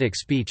dramatic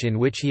speech in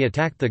which he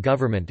attacked the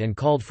government and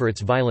called for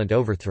its violent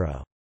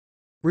overthrow.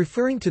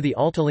 Referring to the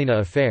Altalena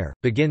affair,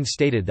 Begin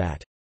stated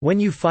that, "When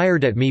you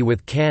fired at me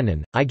with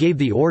cannon, I gave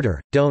the order,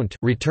 don't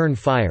return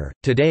fire.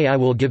 Today I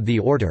will give the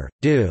order,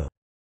 do."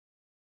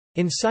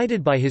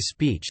 Incited by his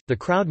speech, the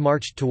crowd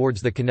marched towards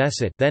the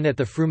Knesset, then at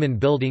the Fruman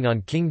building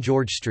on King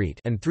George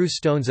Street, and threw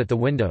stones at the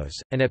windows,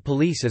 and at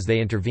police as they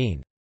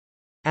intervened.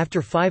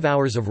 After 5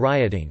 hours of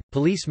rioting,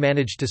 police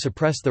managed to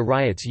suppress the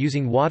riots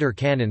using water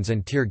cannons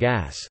and tear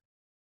gas.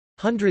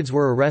 Hundreds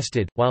were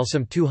arrested, while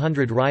some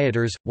 200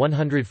 rioters,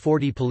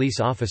 140 police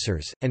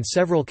officers, and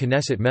several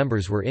Knesset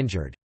members were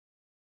injured.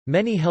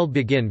 Many held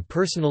Begin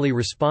personally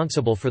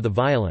responsible for the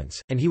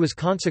violence, and he was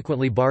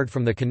consequently barred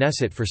from the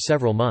Knesset for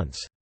several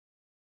months.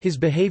 His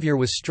behavior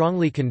was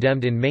strongly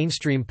condemned in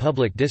mainstream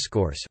public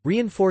discourse,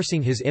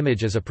 reinforcing his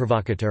image as a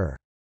provocateur.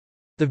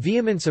 The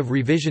vehemence of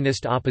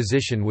revisionist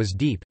opposition was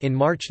deep. In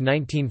March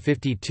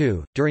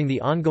 1952, during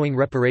the ongoing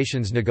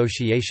reparations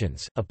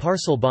negotiations, a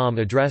parcel bomb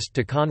addressed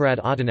to Konrad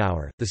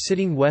Adenauer, the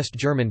sitting West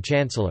German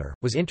chancellor,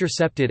 was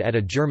intercepted at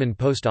a German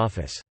post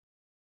office.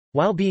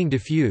 While being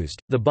defused,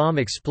 the bomb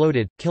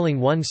exploded, killing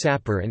one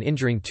sapper and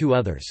injuring 2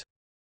 others.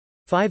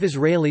 5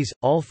 Israelis,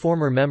 all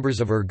former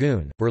members of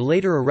Irgun, were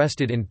later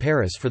arrested in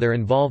Paris for their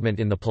involvement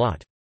in the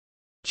plot.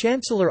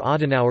 Chancellor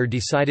Adenauer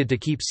decided to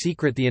keep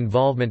secret the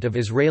involvement of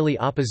Israeli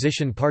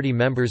opposition party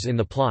members in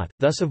the plot,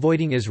 thus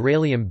avoiding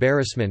Israeli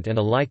embarrassment and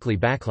a likely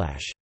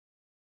backlash.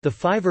 The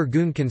 5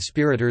 Irgun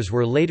conspirators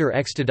were later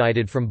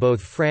extradited from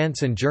both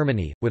France and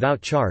Germany,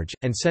 without charge,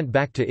 and sent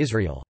back to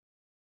Israel.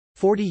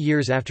 40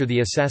 years after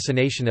the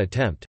assassination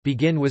attempt,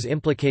 Begin was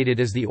implicated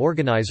as the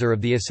organizer of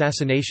the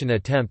assassination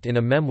attempt in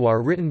a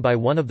memoir written by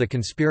one of the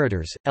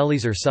conspirators,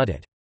 Eliezer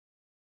Suddet.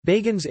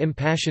 Begin's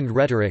impassioned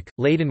rhetoric,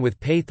 laden with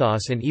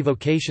pathos and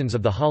evocations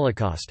of the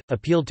Holocaust,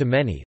 appealed to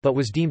many, but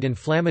was deemed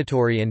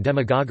inflammatory and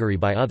demagoguery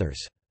by others.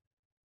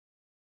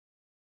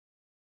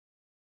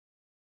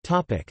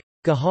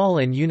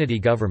 Gahal and unity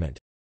government.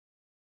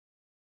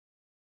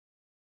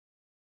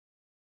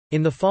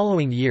 In the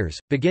following years,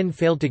 Begin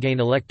failed to gain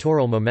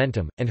electoral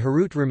momentum, and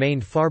Harut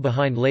remained far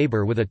behind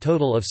Labour with a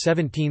total of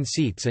 17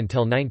 seats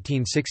until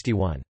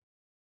 1961.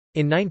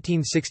 In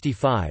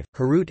 1965,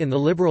 Harut and the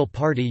Liberal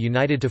Party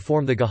united to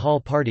form the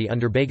Gahal Party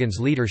under Begin's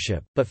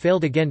leadership, but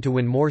failed again to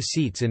win more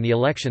seats in the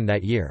election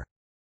that year.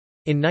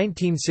 In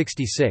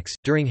 1966,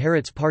 during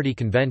Harut's party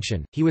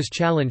convention, he was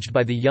challenged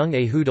by the young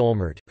Ehud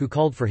Olmert, who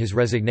called for his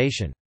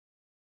resignation.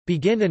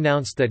 Begin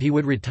announced that he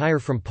would retire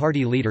from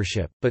party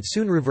leadership, but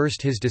soon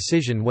reversed his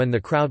decision when the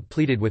crowd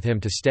pleaded with him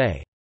to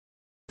stay.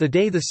 The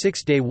day the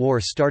Six-Day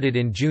War started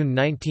in June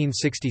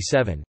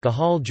 1967,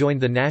 Gahal joined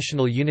the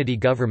National Unity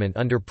Government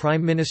under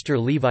Prime Minister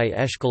Levi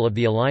Eshkol of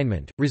the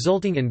Alignment,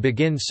 resulting in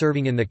Begin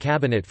serving in the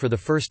cabinet for the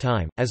first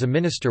time, as a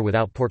minister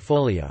without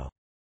portfolio.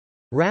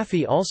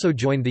 Rafi also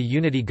joined the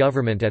Unity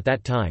Government at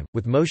that time,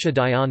 with Moshe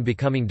Dayan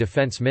becoming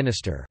defense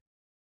minister.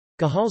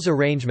 Gahal's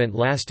arrangement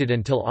lasted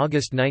until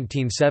August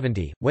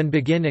 1970, when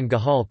Begin and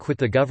Gahal quit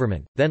the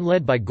government, then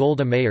led by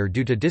Golda Meir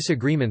due to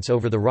disagreements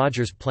over the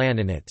Rogers Plan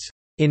and its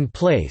in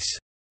place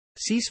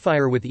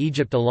ceasefire with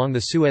Egypt along the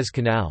Suez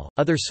Canal.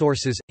 Other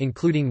sources,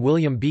 including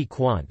William B.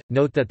 Quandt,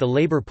 note that the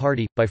Labour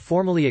Party, by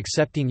formally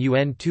accepting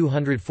UN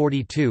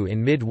 242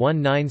 in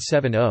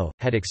mid-1970,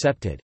 had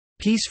accepted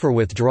peace for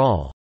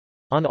withdrawal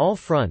on all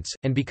fronts,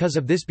 and because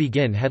of this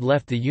Begin had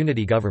left the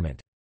unity government.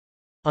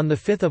 On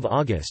 5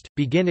 August,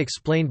 Begin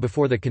explained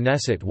before the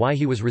Knesset why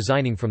he was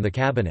resigning from the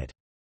cabinet.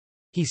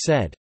 He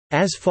said,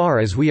 "As far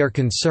as we are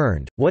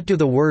concerned, what do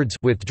the words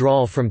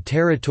withdrawal from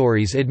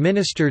territories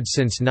administered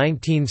since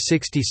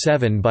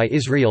 1967 by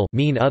Israel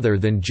mean other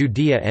than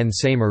Judea and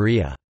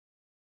Samaria?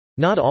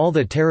 Not all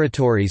the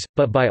territories,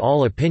 but by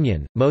all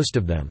opinion, most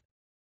of them."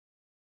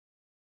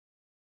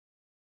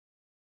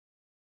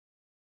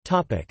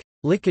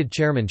 Likud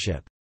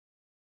chairmanship.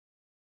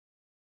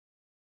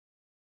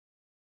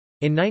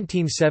 In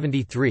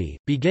 1973,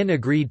 Begin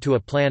agreed to a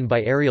plan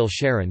by Ariel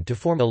Sharon to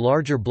form a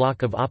larger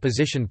bloc of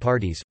opposition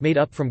parties, made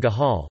up from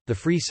Gahal, the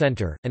Free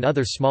Center, and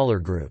other smaller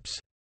groups.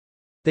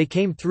 They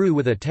came through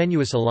with a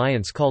tenuous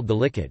alliance called the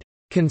Likud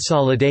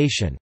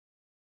consolidation.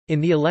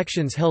 In the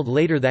elections held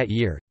later that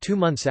year, 2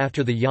 months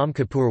after the Yom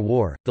Kippur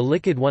War, the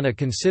Likud won a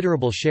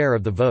considerable share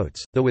of the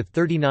votes, though with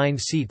 39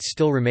 seats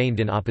still remained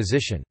in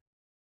opposition.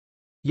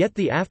 Yet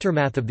the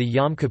aftermath of the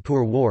Yom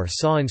Kippur War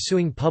saw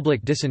ensuing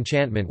public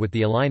disenchantment with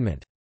the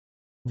alignment.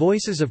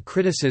 Voices of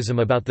criticism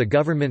about the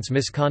government's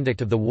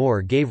misconduct of the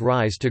war gave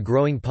rise to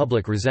growing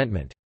public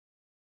resentment.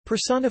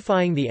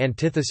 Personifying the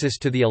antithesis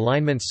to the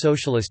alignment's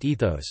socialist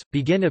ethos,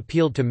 Begin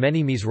appealed to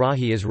many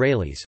Mizrahi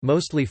Israelis,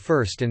 mostly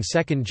first- and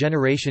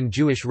second-generation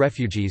Jewish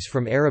refugees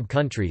from Arab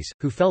countries,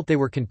 who felt they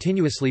were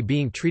continuously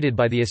being treated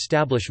by the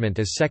establishment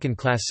as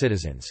second-class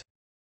citizens.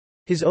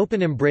 His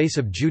open embrace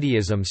of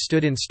Judaism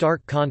stood in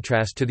stark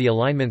contrast to the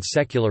alignment's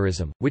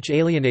secularism, which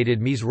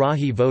alienated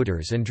Mizrahi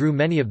voters and drew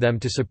many of them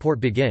to support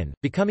Begin,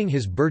 becoming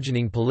his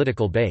burgeoning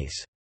political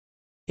base.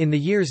 In the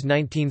years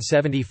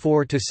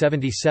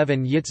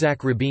 1974–77,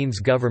 Yitzhak Rabin's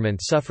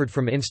government suffered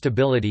from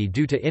instability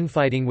due to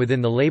infighting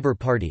within the Labour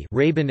Party,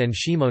 Rabin and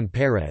Shimon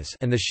Peres,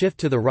 and the shift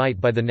to the right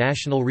by the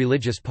National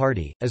Religious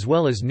Party, as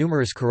well as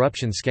numerous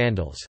corruption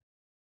scandals.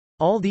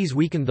 All these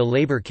weakened the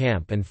Labour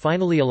camp and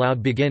finally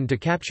allowed Begin to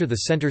capture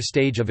the center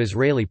stage of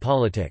Israeli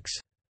politics.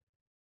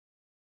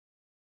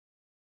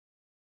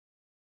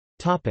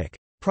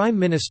 Prime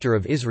Minister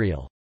of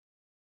Israel.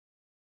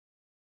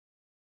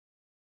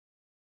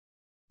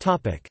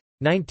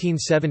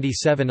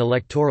 1977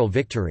 electoral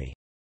victory.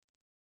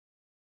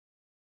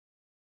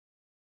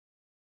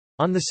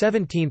 On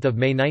 17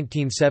 May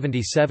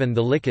 1977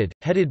 the Likud,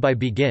 headed by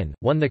Begin,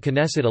 won the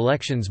Knesset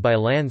elections by a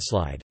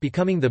landslide,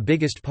 becoming the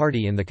biggest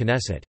party in the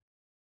Knesset.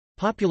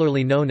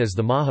 Popularly known as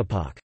the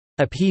Mahapach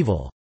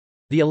upheaval.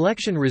 The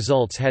election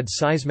results had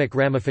seismic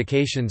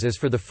ramifications as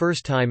for the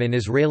first time in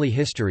Israeli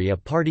history a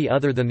party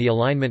other than the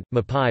alignment,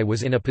 Mapai,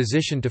 was in a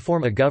position to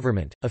form a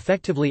government,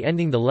 effectively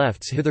ending the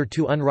left's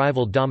hitherto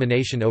unrivaled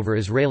domination over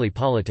Israeli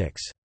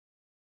politics.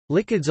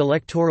 Likud's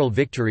electoral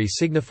victory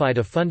signified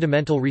a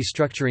fundamental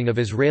restructuring of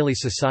Israeli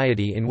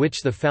society in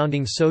which the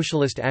founding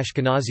socialist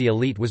Ashkenazi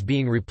elite was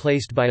being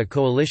replaced by a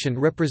coalition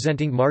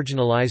representing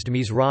marginalized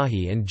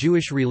Mizrahi and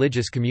Jewish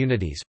religious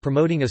communities,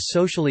 promoting a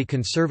socially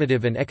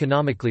conservative and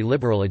economically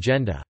liberal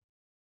agenda.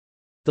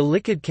 The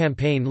Likud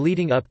campaign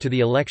leading up to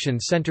the election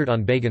centered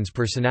on Begin's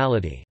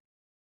personality.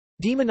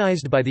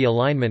 Demonized by the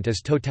alignment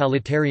as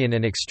totalitarian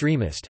and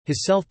extremist,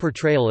 his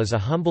self-portrayal as a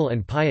humble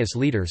and pious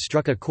leader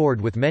struck a chord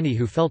with many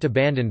who felt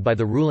abandoned by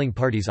the ruling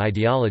party's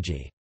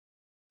ideology.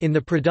 In the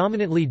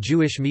predominantly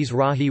Jewish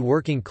Mizrahi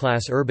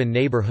working-class urban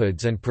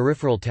neighborhoods and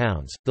peripheral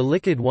towns, the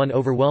Likud won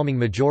overwhelming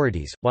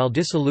majorities, while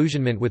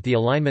disillusionment with the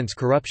alignment's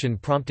corruption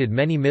prompted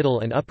many middle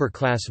and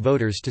upper-class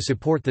voters to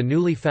support the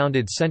newly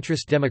founded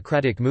centrist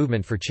Democratic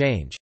Movement for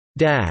Change,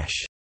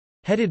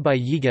 headed by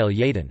Yigael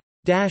Yadin.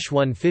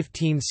 Won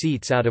 15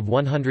 seats out of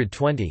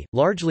 120,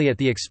 largely at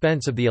the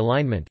expense of the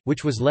alignment,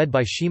 which was led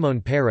by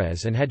Shimon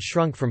Peres and had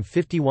shrunk from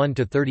 51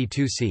 to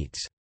 32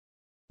 seats.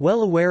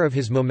 Well aware of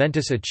his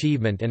momentous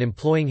achievement and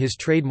employing his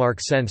trademark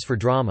sense for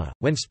drama,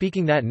 when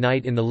speaking that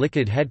night in the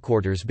Likud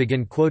headquarters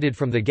Begin quoted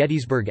from the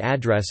Gettysburg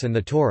Address and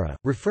the Torah,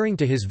 referring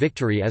to his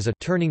victory as a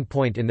turning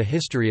point in the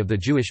history of the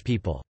Jewish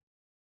people.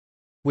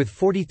 With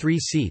 43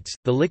 seats,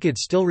 the Likud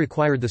still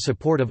required the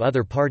support of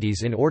other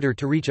parties in order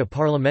to reach a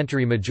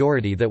parliamentary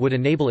majority that would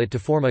enable it to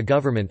form a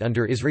government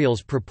under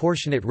Israel's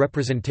proportionate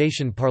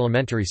representation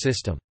parliamentary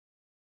system.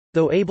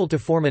 Though able to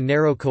form a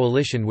narrow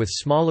coalition with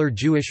smaller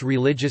Jewish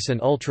religious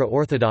and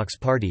ultra-Orthodox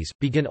parties,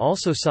 Begin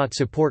also sought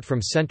support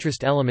from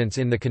centrist elements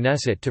in the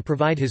Knesset to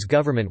provide his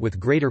government with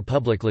greater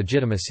public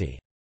legitimacy.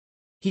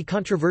 He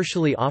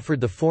controversially offered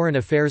the foreign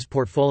affairs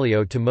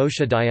portfolio to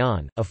Moshe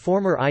Dayan, a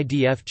former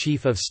IDF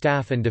chief of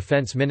staff and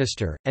defense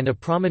minister, and a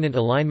prominent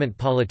alignment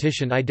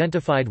politician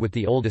identified with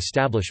the old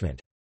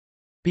establishment.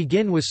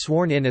 Begin was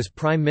sworn in as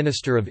Prime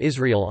Minister of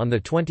Israel on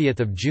 20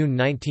 June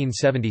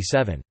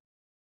 1977.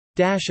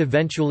 Dash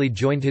eventually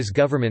joined his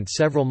government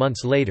several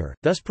months later,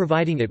 thus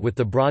providing it with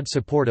the broad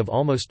support of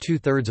almost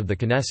two-thirds of the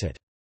Knesset.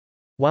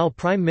 While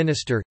Prime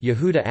Minister,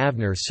 Yehuda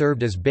Avner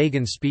served as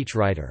Begin's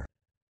speechwriter.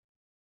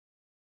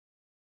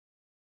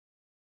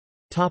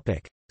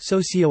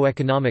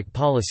 Socioeconomic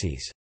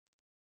policies.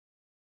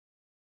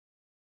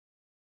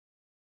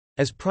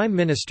 As Prime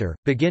Minister,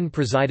 Begin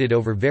presided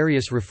over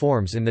various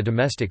reforms in the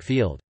domestic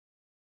field.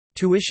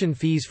 Tuition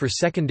fees for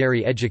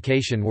secondary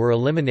education were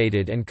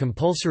eliminated and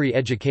compulsory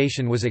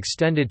education was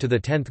extended to the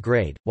 10th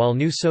grade, while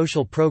new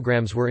social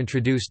programs were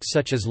introduced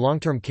such as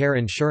long-term care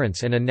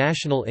insurance and a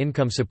national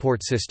income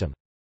support system.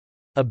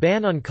 A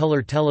ban on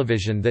color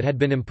television that had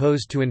been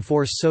imposed to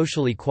enforce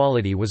social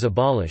equality was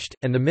abolished,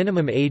 and the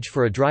minimum age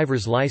for a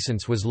driver's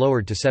license was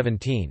lowered to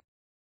 17.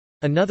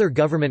 Another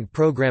government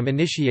program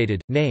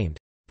initiated, named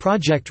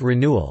Project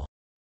Renewal,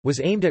 was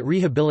aimed at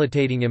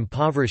rehabilitating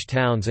impoverished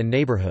towns and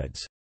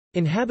neighborhoods.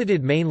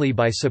 Inhabited mainly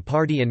by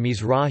Sephardi and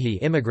Mizrahi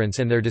immigrants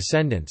and their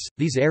descendants,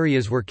 these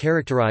areas were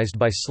characterized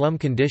by slum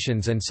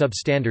conditions and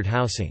substandard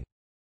housing.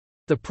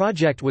 The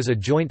project was a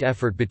joint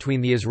effort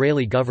between the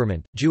Israeli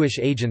government, Jewish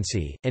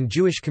Agency, and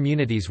Jewish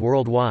communities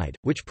worldwide,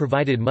 which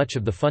provided much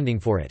of the funding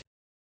for it.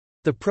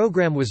 The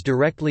program was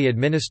directly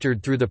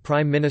administered through the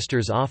Prime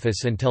Minister's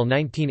office until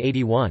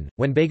 1981,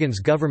 when Begin's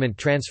government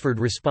transferred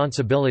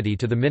responsibility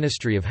to the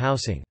Ministry of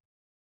Housing.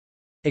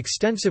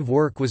 Extensive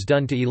work was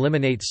done to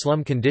eliminate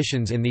slum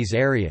conditions in these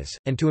areas,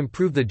 and to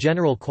improve the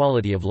general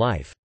quality of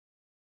life.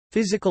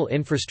 Physical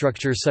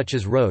infrastructure such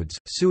as roads,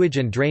 sewage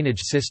and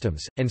drainage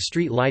systems, and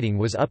street lighting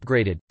was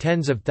upgraded,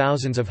 tens of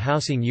thousands of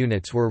housing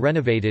units were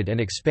renovated and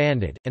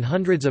expanded, and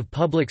hundreds of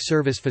public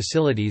service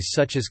facilities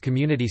such as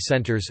community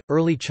centers,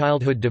 early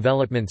childhood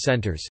development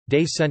centers,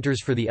 day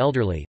centers for the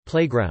elderly,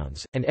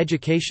 playgrounds, and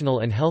educational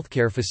and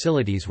healthcare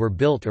facilities were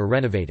built or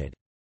renovated.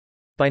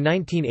 By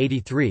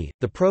 1983,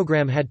 the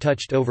program had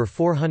touched over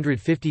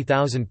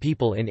 450,000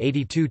 people in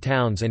 82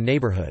 towns and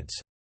neighborhoods.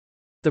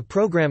 The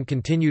program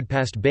continued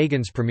past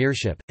Begin's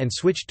premiership, and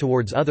switched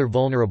towards other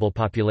vulnerable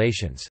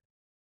populations.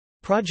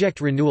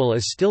 Project Renewal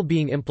is still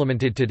being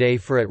implemented today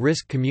for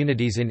at-risk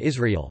communities in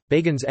Israel.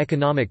 Begin's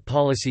economic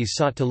policies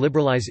sought to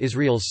liberalize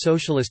Israel's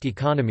socialist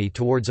economy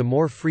towards a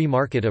more free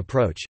market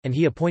approach, and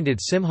he appointed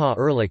Simcha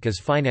Ehrlich as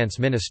finance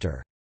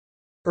minister.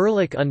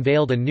 Ehrlich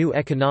unveiled a new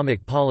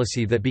economic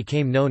policy that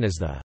became known as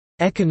the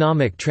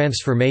economic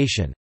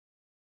transformation.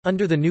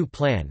 Under the new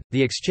plan,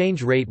 the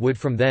exchange rate would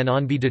from then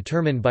on be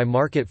determined by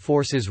market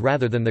forces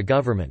rather than the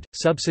government.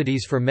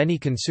 Subsidies for many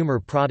consumer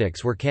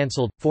products were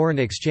cancelled, foreign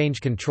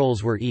exchange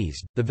controls were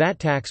eased, the VAT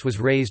tax was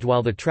raised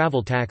while the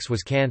travel tax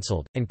was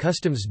cancelled, and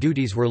customs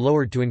duties were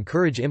lowered to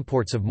encourage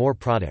imports of more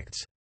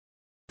products.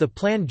 The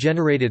plan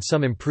generated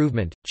some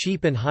improvement.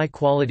 Cheap and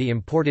high-quality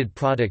imported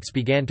products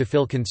began to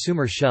fill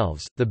consumer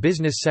shelves, the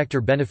business sector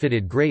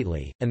benefited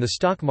greatly, and the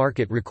stock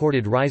market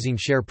recorded rising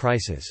share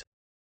prices.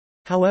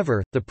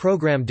 However, the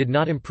program did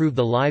not improve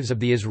the lives of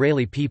the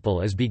Israeli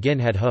people as Begin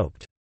had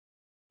hoped.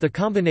 The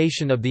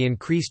combination of the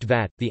increased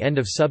VAT, the end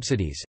of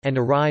subsidies, and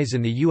a rise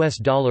in the US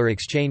dollar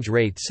exchange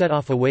rate set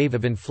off a wave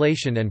of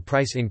inflation and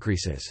price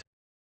increases.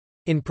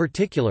 In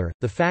particular,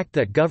 the fact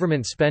that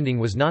government spending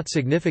was not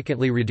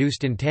significantly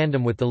reduced in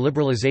tandem with the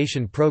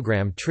liberalization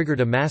program triggered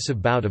a massive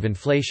bout of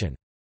inflation.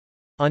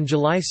 On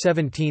July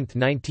 17,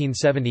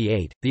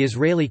 1978, the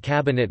Israeli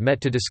cabinet met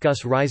to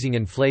discuss rising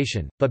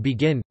inflation, but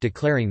Begin,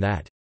 declaring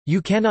that "You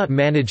cannot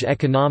manage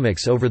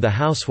economics over the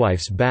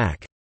housewife's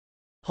back,"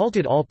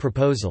 halted all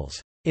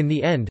proposals. In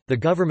the end, the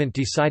government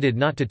decided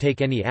not to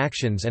take any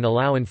actions and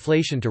allow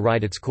inflation to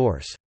ride its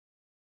course.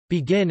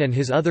 Begin and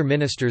his other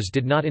ministers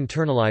did not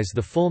internalize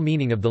the full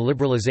meaning of the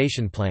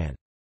liberalization plan.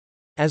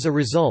 As a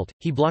result,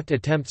 he blocked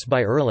attempts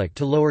by Ehrlich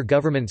to lower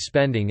government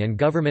spending and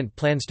government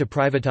plans to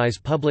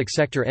privatize public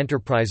sector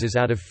enterprises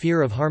out of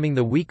fear of harming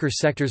the weaker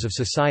sectors of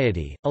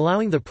society,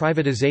 allowing the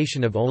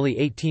privatization of only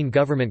 18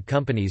 government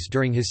companies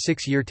during his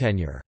 6-year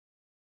tenure.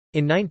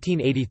 In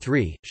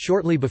 1983,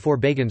 shortly before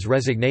Begin's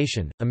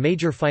resignation, a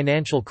major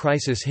financial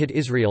crisis hit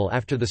Israel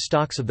after the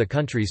stocks of the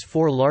country's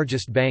 4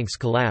 largest banks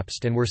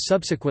collapsed and were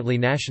subsequently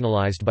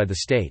nationalized by the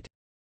state.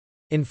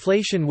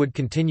 Inflation would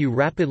continue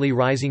rapidly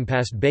rising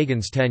past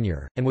Begin's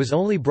tenure, and was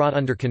only brought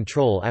under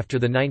control after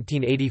the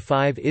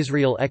 1985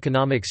 Israel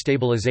Economic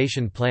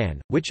Stabilization Plan,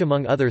 which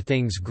among other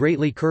things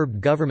greatly curbed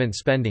government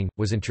spending,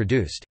 was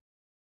introduced.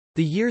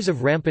 The years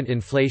of rampant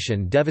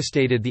inflation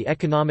devastated the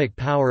economic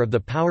power of the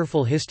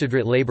powerful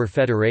Histadrut Labor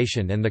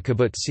Federation and the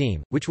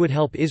kibbutzim, which would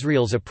help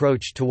Israel's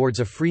approach towards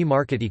a free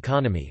market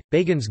economy.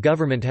 Begin's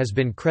government has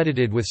been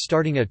credited with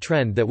starting a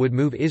trend that would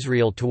move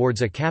Israel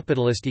towards a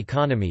capitalist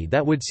economy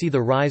that would see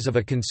the rise of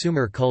a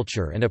consumer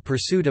culture and a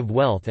pursuit of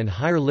wealth and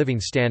higher living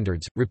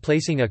standards,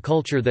 replacing a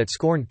culture that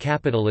scorned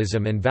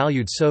capitalism and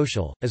valued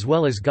social, as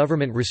well as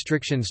government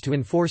restrictions to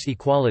enforce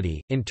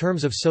equality. In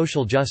terms of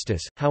social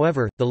justice,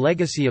 however, the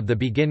legacy of the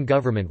Begin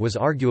government was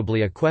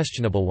arguably a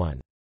questionable one.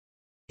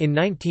 In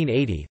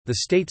 1980, the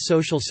State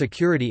Social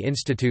Security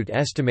Institute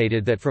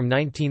estimated that from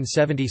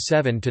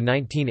 1977 to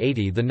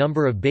 1980 the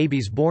number of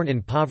babies born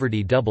in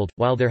poverty doubled,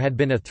 while there had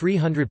been a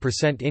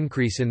 300%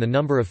 increase in the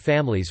number of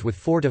families with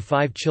 4 to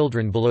 5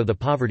 children below the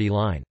poverty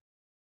line.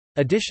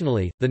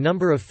 Additionally, the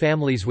number of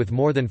families with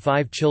more than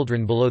 5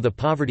 children below the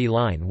poverty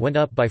line went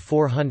up by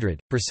 400%,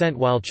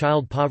 while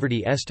child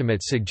poverty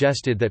estimates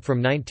suggested that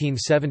from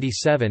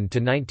 1977 to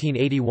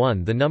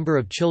 1981 the number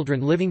of children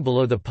living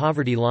below the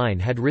poverty line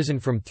had risen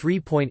from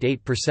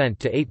 3.8%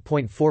 to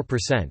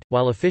 8.4%,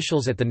 while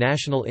officials at the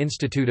National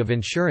Institute of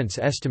Insurance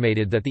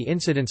estimated that the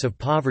incidence of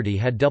poverty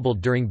had doubled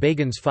during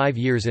Begin's 5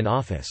 years in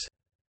office.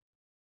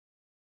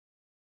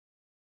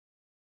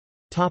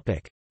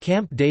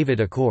 Camp David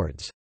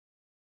Accords.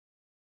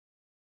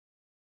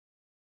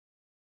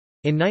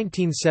 In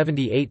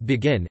 1978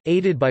 Begin,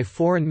 aided by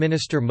Foreign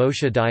Minister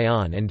Moshe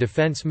Dayan and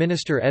Defense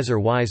Minister Ezer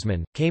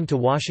Weizman, came to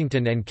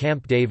Washington and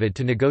Camp David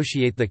to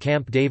negotiate the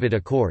Camp David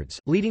Accords,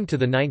 leading to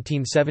the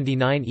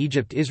 1979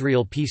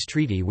 Egypt-Israel peace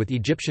treaty with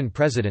Egyptian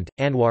President,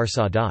 Anwar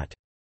Sadat.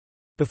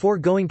 Before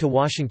going to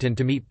Washington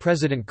to meet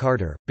President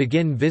Carter,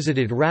 Begin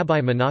visited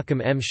Rabbi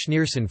Menachem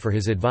Schneerson for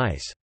his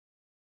advice.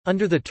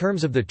 Under the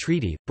terms of the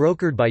treaty,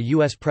 brokered by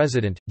U.S.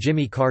 President,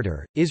 Jimmy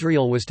Carter,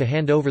 Israel was to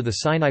hand over the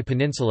Sinai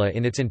Peninsula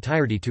in its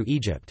entirety to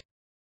Egypt.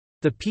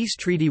 The peace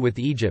treaty with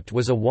Egypt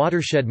was a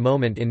watershed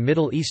moment in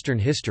Middle Eastern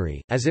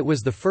history, as it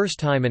was the first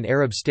time an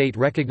Arab state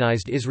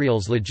recognized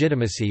Israel's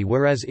legitimacy,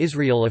 whereas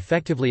Israel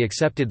effectively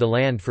accepted the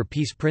land for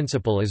peace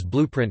principle as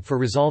blueprint for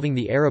resolving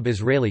the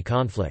Arab-Israeli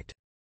conflict.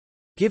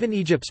 Given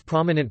Egypt's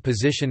prominent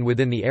position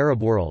within the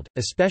Arab world,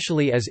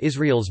 especially as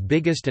Israel's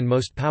biggest and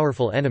most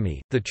powerful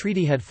enemy, the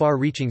treaty had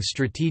far-reaching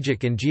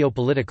strategic and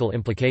geopolitical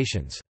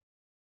implications.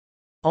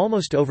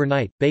 Almost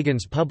overnight,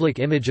 Begin's public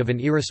image of an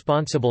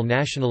irresponsible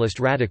nationalist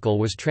radical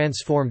was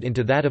transformed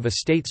into that of a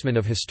statesman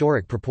of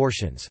historic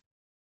proportions.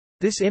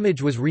 This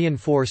image was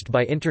reinforced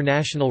by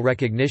international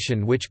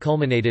recognition, which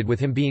culminated with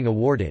him being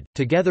awarded,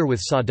 together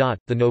with Sadat,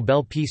 the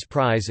Nobel Peace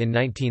Prize in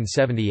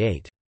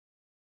 1978.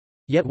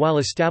 Yet while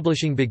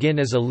establishing Begin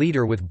as a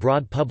leader with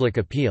broad public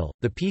appeal,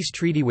 the peace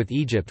treaty with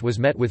Egypt was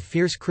met with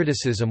fierce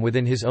criticism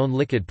within his own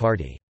Likud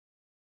party.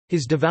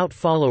 His devout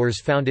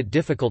followers found it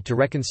difficult to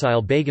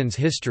reconcile Begin's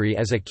history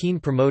as a keen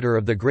promoter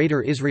of the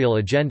Greater Israel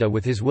agenda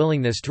with his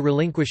willingness to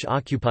relinquish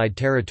occupied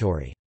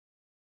territory.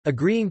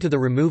 Agreeing to the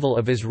removal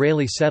of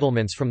Israeli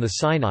settlements from the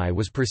Sinai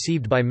was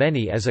perceived by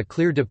many as a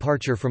clear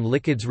departure from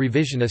Likud's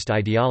revisionist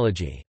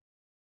ideology.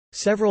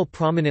 Several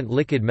prominent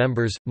Likud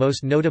members,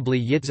 most notably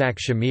Yitzhak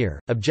Shamir,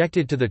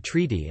 objected to the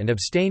treaty and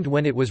abstained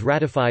when it was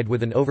ratified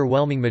with an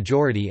overwhelming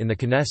majority in the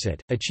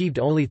Knesset, achieved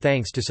only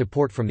thanks to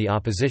support from the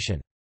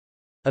opposition.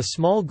 A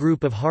small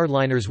group of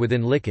hardliners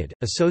within Likud,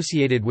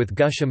 associated with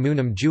Gush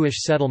Emunim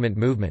Jewish settlement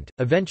movement,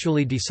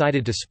 eventually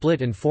decided to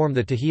split and form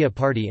the Tehillah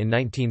Party in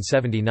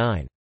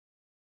 1979.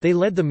 They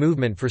led the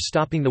movement for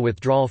stopping the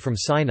withdrawal from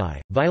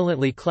Sinai,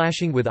 violently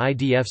clashing with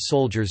IDF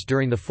soldiers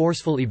during the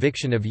forceful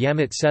eviction of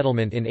Yamit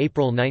settlement in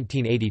April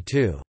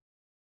 1982.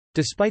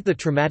 Despite the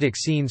traumatic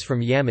scenes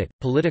from Yamit,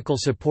 political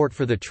support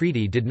for the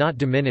treaty did not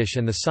diminish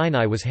and the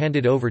Sinai was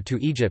handed over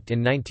to Egypt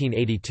in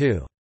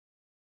 1982.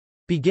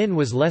 Begin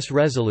was less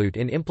resolute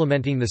in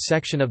implementing the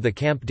section of the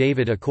Camp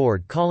David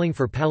Accord calling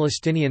for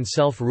Palestinian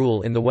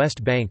self-rule in the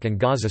West Bank and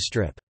Gaza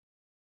Strip.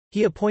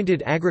 He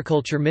appointed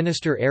Agriculture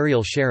Minister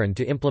Ariel Sharon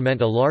to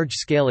implement a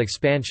large-scale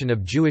expansion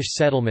of Jewish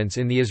settlements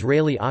in the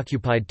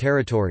Israeli-occupied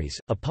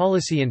territories, a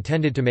policy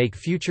intended to make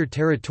future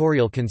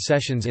territorial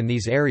concessions in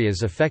these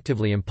areas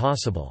effectively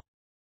impossible.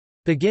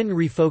 Begin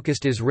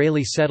refocused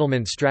Israeli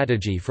settlement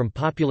strategy from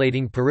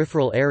populating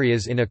peripheral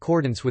areas in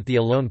accordance with the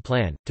Alon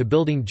Plan, to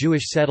building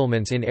Jewish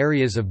settlements in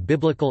areas of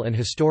biblical and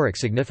historic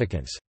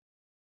significance.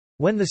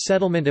 When the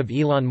settlement of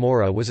Elon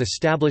Moreh was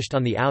established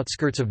on the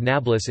outskirts of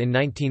Nablus in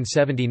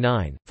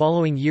 1979,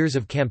 following years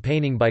of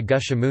campaigning by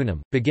Gush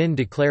Emunim, Begin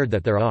declared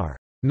that there are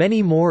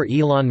many more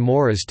Elon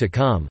Morehs to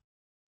come.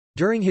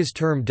 During his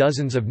term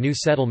dozens of new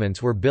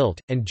settlements were built,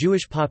 and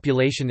Jewish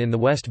population in the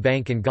West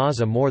Bank and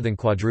Gaza more than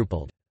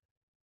quadrupled.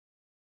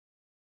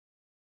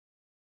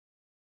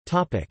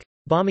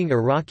 Bombing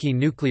Iraqi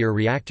nuclear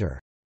reactor.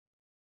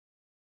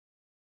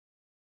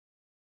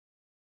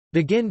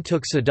 Begin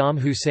took Saddam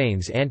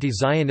Hussein's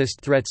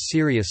anti-Zionist threats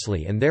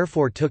seriously and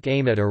therefore took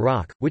aim at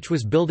Iraq, which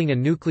was building a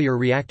nuclear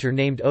reactor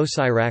named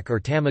Osirak or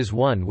Tammuz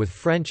 1 with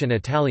French and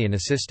Italian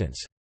assistance.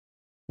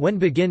 When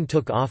Begin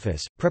took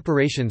office,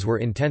 preparations were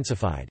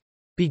intensified.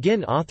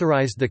 Begin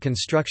authorized the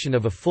construction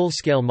of a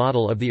full-scale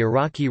model of the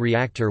Iraqi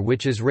reactor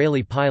which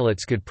Israeli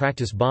pilots could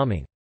practice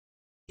bombing.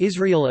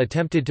 Israel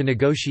attempted to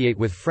negotiate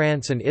with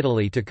France and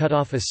Italy to cut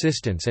off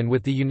assistance and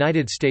with the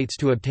United States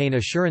to obtain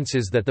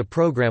assurances that the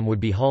program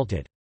would be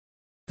halted.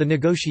 The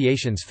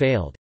negotiations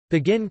failed.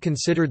 Begin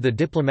considered the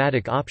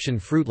diplomatic option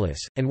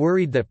fruitless, and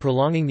worried that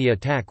prolonging the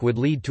attack would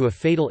lead to a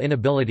fatal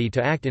inability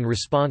to act in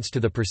response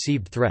to the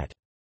perceived threat.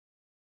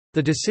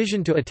 The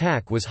decision to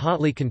attack was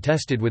hotly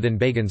contested within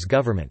Begin's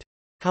government.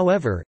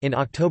 However, in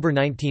October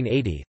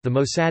 1980, the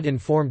Mossad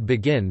informed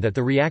Begin that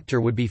the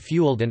reactor would be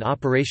fueled and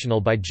operational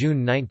by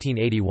June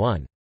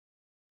 1981.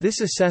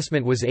 This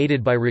assessment was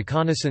aided by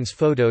reconnaissance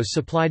photos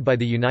supplied by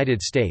the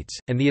United States,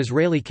 and the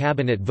Israeli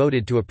cabinet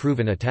voted to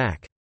approve an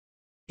attack.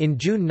 In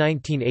June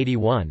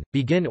 1981,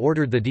 Begin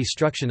ordered the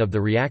destruction of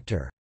the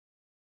reactor.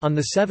 On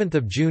 7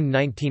 June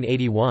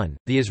 1981,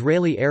 the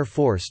Israeli Air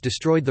Force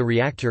destroyed the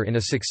reactor in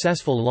a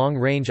successful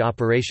long-range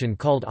operation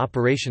called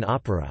Operation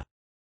Opera.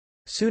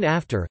 Soon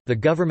after, the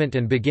government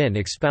and Begin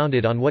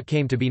expounded on what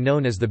came to be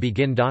known as the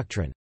Begin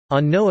Doctrine.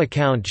 On no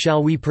account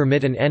shall we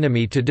permit an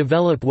enemy to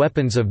develop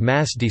weapons of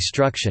mass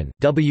destruction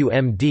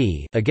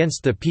 (WMD)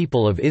 against the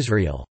people of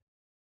Israel.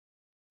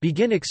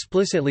 Begin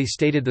explicitly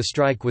stated the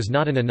strike was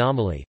not an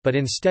anomaly, but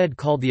instead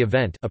called the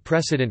event a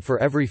precedent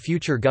for every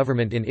future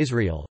government in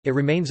Israel. It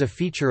remains a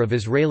feature of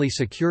Israeli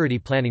security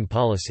planning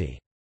policy.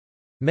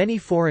 Many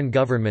foreign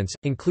governments,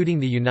 including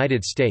the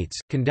United States,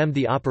 condemned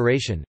the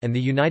operation, and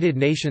the United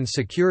Nations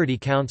Security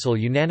Council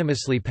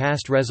unanimously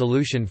passed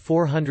Resolution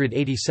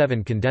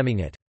 487 condemning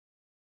it.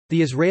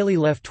 The Israeli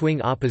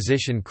left-wing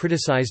opposition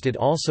criticized it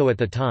also at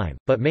the time,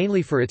 but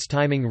mainly for its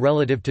timing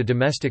relative to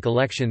domestic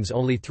elections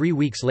only 3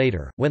 weeks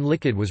later, when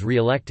Likud was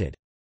re-elected.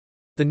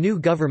 The new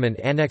government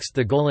annexed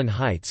the Golan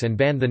Heights and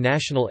banned the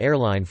national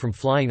airline from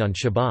flying on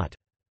Shabbat.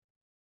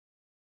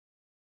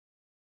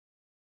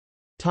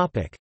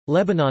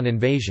 Lebanon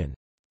invasion.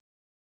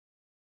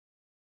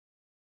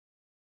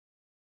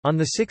 On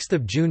 6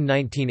 June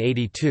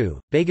 1982,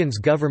 Begin's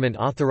government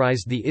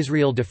authorized the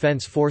Israel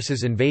Defense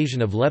Forces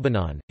invasion of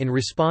Lebanon, in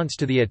response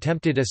to the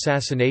attempted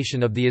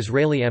assassination of the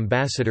Israeli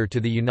ambassador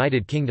to the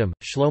United Kingdom,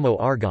 Shlomo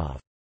Argov.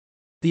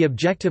 The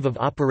objective of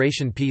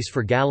Operation Peace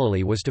for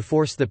Galilee was to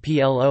force the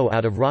PLO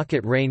out of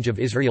rocket range of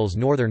Israel's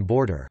northern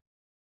border.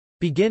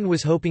 Begin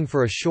was hoping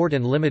for a short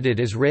and limited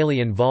Israeli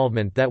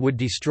involvement that would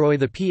destroy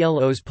the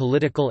PLO's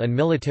political and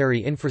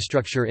military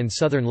infrastructure in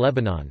southern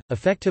Lebanon,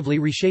 effectively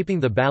reshaping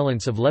the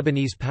balance of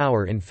Lebanese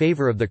power in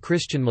favor of the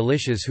Christian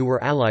militias who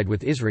were allied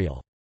with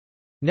Israel.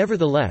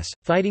 Nevertheless,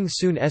 fighting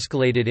soon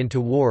escalated into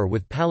war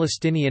with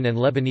Palestinian and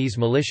Lebanese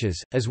militias,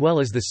 as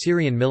well as the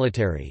Syrian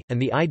military, and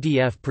the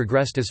IDF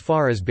progressed as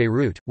far as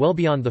Beirut, well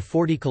beyond the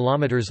 40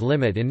 km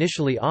limit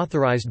initially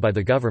authorized by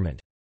the government.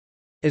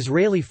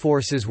 Israeli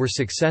forces were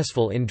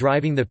successful in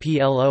driving the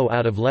PLO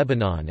out of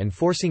Lebanon and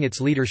forcing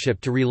its leadership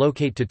to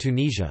relocate to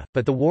Tunisia,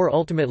 but the war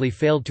ultimately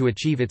failed to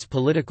achieve its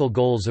political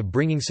goals of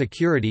bringing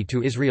security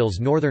to Israel's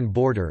northern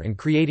border and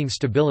creating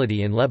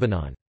stability in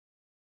Lebanon.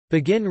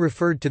 Begin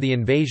referred to the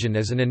invasion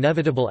as an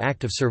inevitable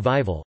act of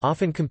survival,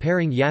 often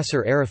comparing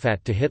Yasser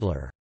Arafat to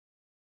Hitler.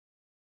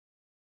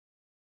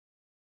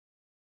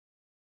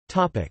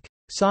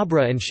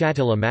 Sabra and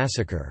Shatila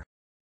massacre.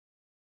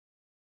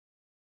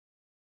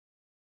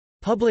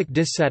 Public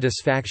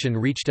dissatisfaction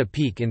reached a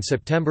peak in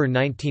September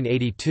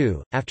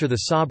 1982, after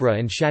the Sabra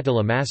and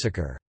Shatila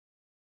massacre.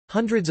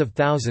 Hundreds of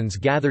thousands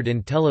gathered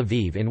in Tel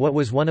Aviv in what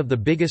was one of the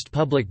biggest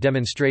public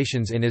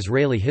demonstrations in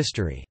Israeli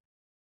history.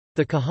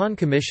 The Kahan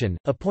Commission,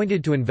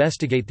 appointed to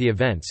investigate the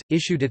events,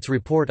 issued its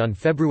report on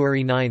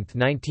February 9,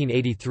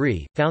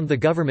 1983, found the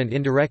government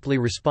indirectly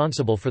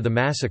responsible for the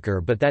massacre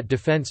but that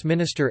Defense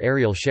Minister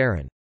Ariel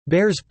Sharon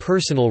bears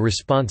personal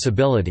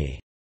responsibility.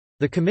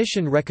 The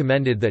commission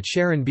recommended that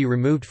Sharon be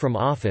removed from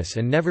office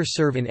and never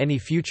serve in any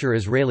future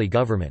Israeli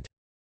government.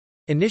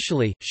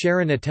 Initially,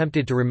 Sharon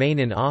attempted to remain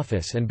in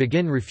office and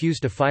Begin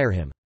refused to fire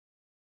him.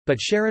 But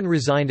Sharon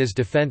resigned as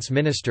defense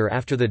minister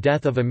after the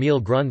death of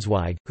Emil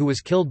Grunzweig, who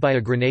was killed by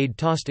a grenade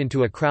tossed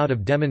into a crowd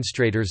of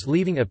demonstrators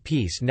leaving a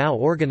peace now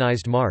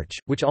organized march,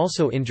 which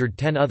also injured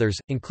 10 others,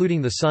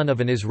 including the son of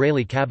an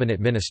Israeli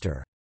cabinet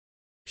minister.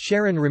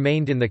 Sharon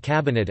remained in the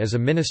cabinet as a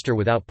minister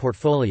without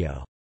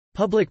portfolio.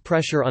 Public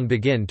pressure on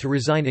Begin to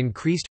resign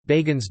increased.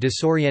 Begin's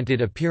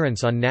disoriented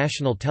appearance on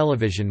national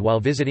television while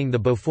visiting the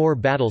Beaufort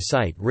battle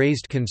site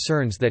raised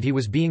concerns that he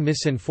was being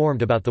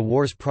misinformed about the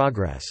war's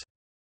progress.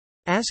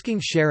 Asking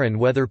Sharon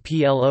whether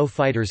PLO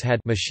fighters had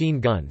machine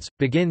guns,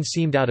 Begin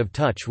seemed out of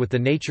touch with the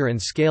nature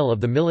and scale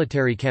of the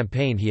military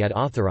campaign he had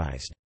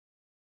authorized.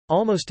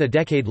 Almost a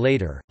decade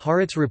later,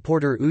 Haaretz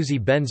reporter Uzi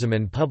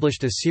Benjamin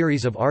published a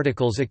series of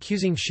articles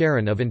accusing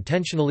Sharon of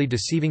intentionally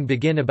deceiving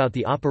Begin about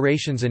the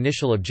operation's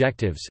initial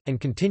objectives,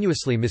 and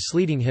continuously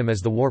misleading him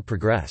as the war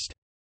progressed.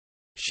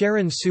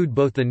 Sharon sued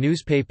both the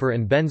newspaper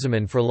and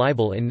Benjamin for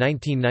libel in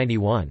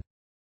 1991.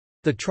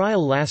 The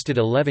trial lasted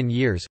 11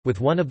 years,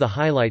 with one of the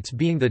highlights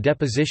being the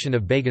deposition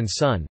of Begin's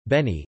son,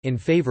 Benny, in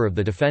favor of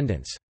the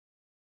defendants.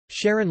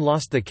 Sharon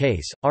lost the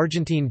case.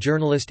 Argentine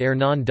journalist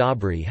Hernán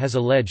Dabri has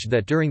alleged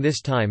that during this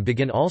time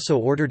Begin also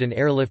ordered an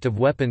airlift of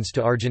weapons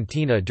to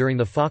Argentina during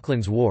the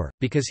Falklands War,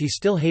 because he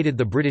still hated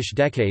the British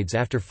decades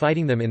after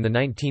fighting them in the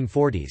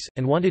 1940s,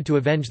 and wanted to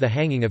avenge the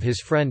hanging of his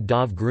friend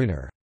Dov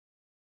Gruner.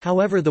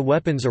 However, the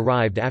weapons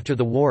arrived after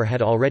the war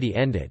had already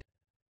ended.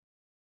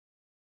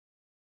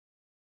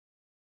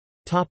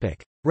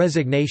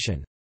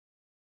 Resignation.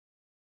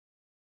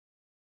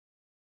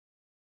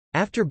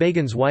 After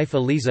Begin's wife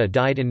Eliza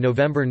died in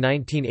November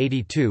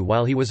 1982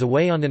 while he was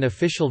away on an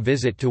official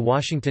visit to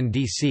Washington,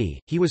 D.C.,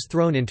 he was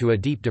thrown into a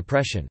deep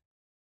depression.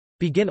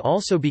 Begin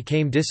also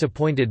became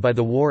disappointed by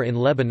the war in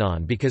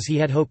Lebanon because he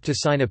had hoped to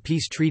sign a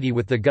peace treaty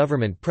with the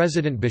government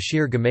President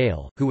Bashir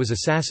Gemayel, who was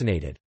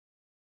assassinated.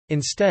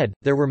 Instead,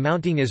 there were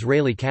mounting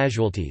Israeli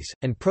casualties,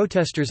 and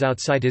protesters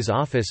outside his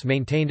office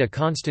maintained a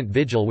constant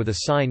vigil with a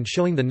sign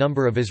showing the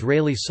number of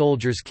Israeli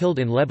soldiers killed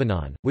in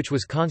Lebanon, which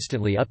was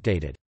constantly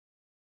updated.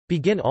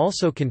 Begin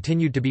also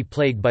continued to be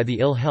plagued by the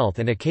ill health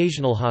and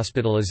occasional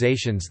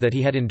hospitalizations that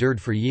he had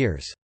endured for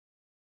years.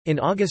 In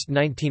August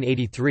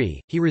 1983,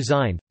 he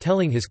resigned,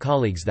 telling his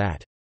colleagues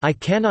that, "I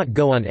cannot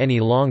go on any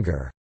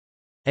longer,"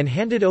 and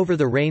handed over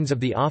the reins of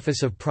the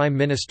office of Prime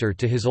Minister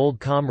to his old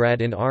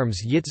comrade in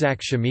arms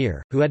Yitzhak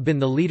Shamir, who had been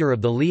the leader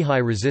of the Lehigh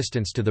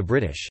resistance to the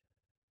British.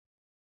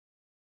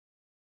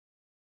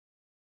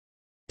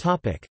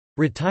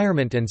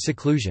 Retirement and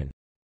seclusion.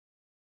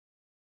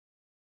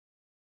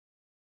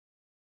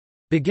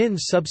 Begin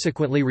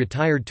subsequently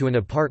retired to an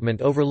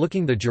apartment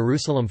overlooking the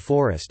Jerusalem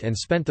forest and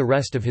spent the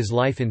rest of his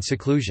life in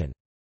seclusion.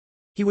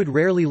 He would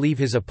rarely leave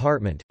his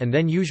apartment, and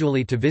then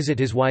usually to visit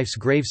his wife's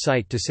grave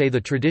site to say the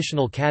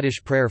traditional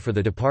Kaddish prayer for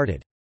the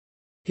departed.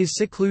 His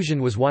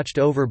seclusion was watched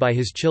over by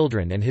his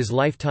children and his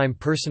lifetime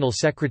personal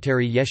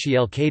secretary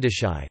Yeshiel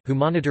Kadishai, who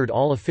monitored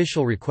all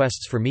official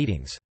requests for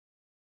meetings.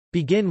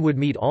 Begin would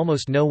meet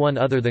almost no one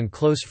other than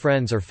close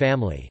friends or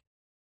family.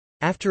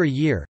 After a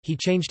year, he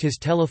changed his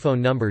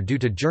telephone number due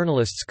to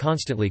journalists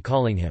constantly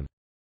calling him.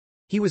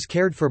 He was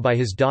cared for by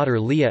his daughter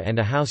Leah and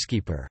a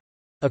housekeeper.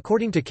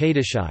 According to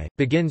Kadishai,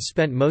 Begin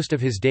spent most of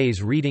his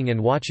days reading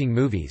and watching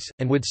movies,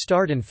 and would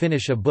start and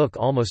finish a book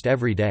almost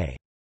every day.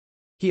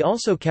 He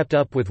also kept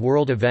up with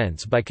world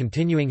events by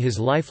continuing his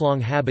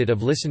lifelong habit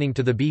of listening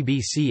to the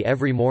BBC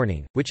every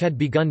morning, which had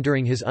begun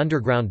during his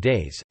underground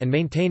days, and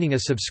maintaining a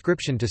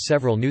subscription to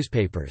several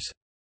newspapers.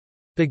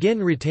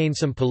 Begin retained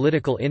some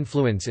political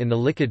influence in the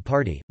Likud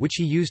party, which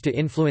he used to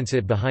influence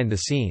it behind the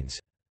scenes.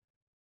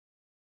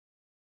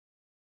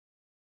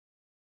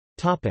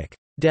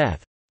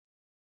 Death.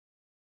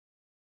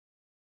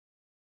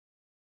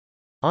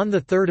 On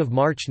 3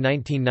 March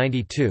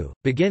 1992,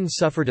 Begin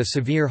suffered a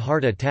severe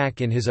heart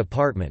attack in his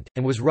apartment,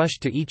 and was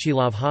rushed to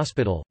Ichilov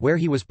Hospital, where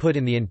he was put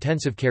in the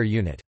intensive care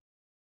unit.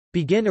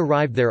 Begin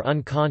arrived there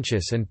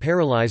unconscious and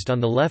paralyzed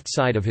on the left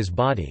side of his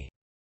body.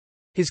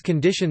 His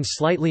condition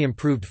slightly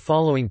improved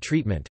following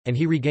treatment, and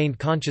he regained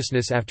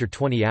consciousness after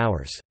 20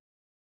 hours.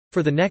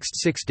 For the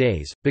next 6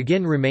 days,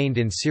 Begin remained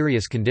in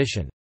serious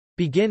condition.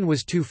 Begin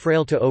was too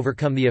frail to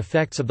overcome the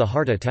effects of the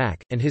heart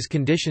attack, and his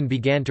condition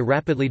began to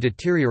rapidly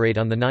deteriorate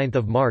on 9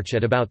 March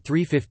at about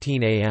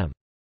 3:15 a.m.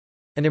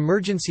 An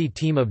emergency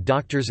team of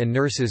doctors and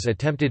nurses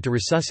attempted to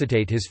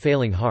resuscitate his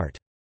failing heart.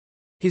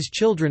 His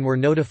children were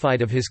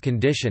notified of his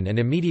condition and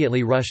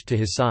immediately rushed to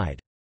his side.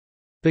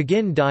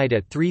 Begin died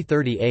at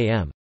 3:30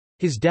 a.m.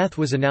 His death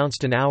was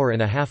announced an hour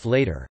and a half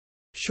later.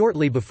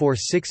 Shortly before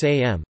 6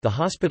 a.m., the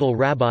hospital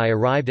rabbi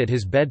arrived at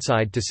his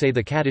bedside to say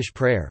the Kaddish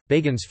prayer.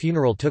 Begin's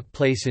funeral took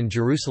place in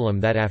Jerusalem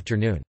that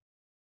afternoon.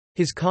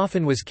 His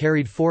coffin was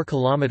carried 4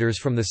 kilometers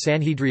from the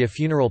Sanhedria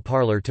funeral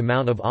parlor to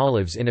Mount of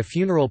Olives in a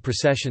funeral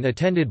procession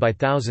attended by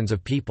thousands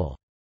of people.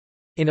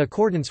 In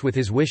accordance with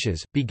his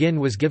wishes, Begin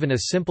was given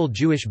a simple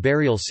Jewish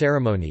burial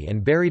ceremony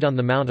and buried on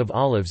the Mount of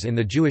Olives in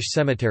the Jewish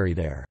cemetery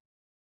there.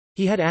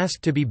 He had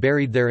asked to be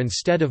buried there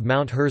instead of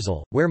Mount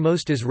Herzl, where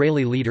most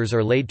Israeli leaders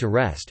are laid to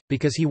rest,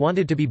 because he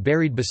wanted to be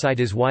buried beside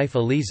his wife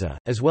Eliza,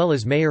 as well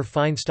as Meir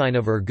Feinstein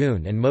of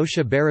Irgun and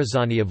Moshe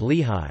Barazani of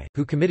Lehi,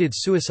 who committed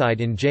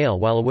suicide in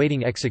jail while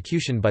awaiting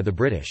execution by the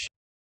British.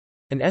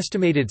 An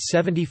estimated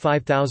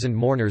 75,000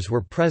 mourners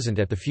were present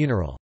at the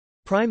funeral.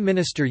 Prime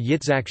Minister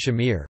Yitzhak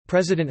Shamir,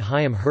 President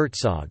Chaim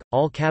Herzog,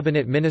 all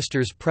cabinet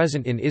ministers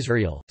present in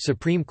Israel,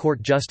 Supreme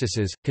Court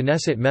justices,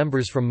 Knesset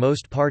members from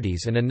most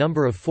parties and a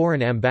number of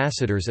foreign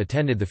ambassadors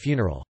attended the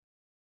funeral.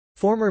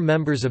 Former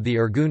members of the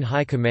Irgun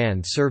High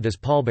Command served as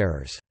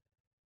pallbearers.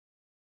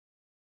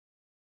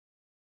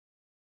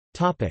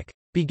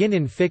 Begin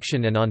in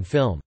fiction and on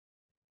film.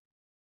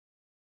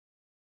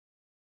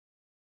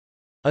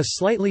 A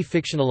slightly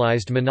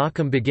fictionalized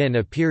Menachem Begin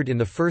appeared in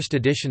the first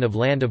edition of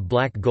Land of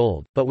Black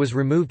Gold, but was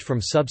removed from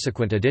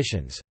subsequent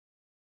editions.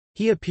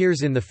 He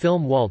appears in the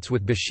film Waltz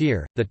with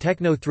Bashir, the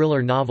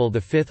techno-thriller novel The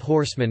Fifth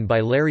Horseman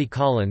by Larry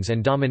Collins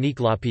and Dominique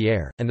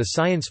Lapierre, and the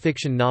science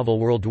fiction novel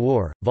World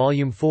War,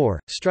 Volume 4,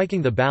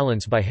 Striking the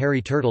Balance by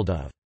Harry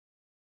Turtledove.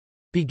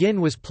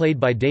 Begin was played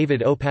by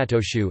David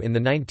Opatoshu in the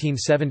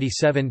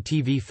 1977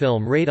 TV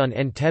film Raid on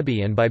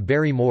Entebbe and by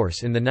Barry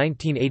Morse in the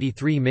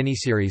 1983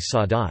 miniseries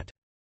Sadat.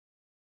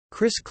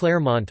 Chris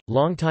Claremont,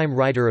 longtime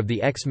writer of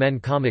the X-Men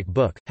comic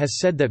book, has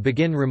said that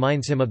Begin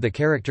reminds him of the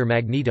character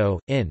Magneto,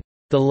 in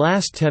The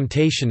Last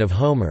Temptation of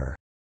Homer.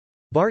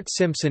 Bart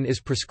Simpson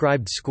is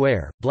prescribed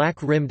square,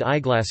 black-rimmed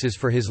eyeglasses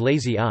for his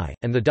lazy eye,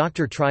 and the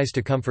doctor tries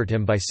to comfort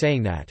him by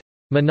saying that,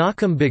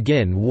 "Menachem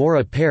Begin wore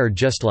a pair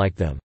just like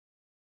them."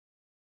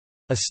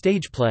 A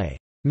stage play,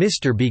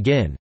 Mr.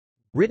 Begin,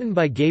 written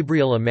by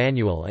Gabriel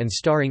Emanuel and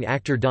starring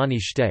actor Donnie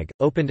Steg,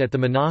 opened at the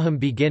Menachem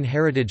Begin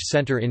Heritage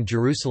Center in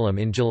Jerusalem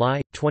in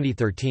July,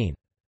 2013.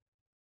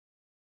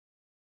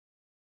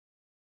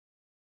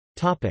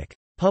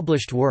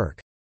 Published work.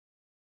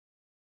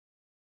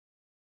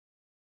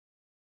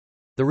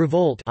 The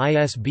Revolt,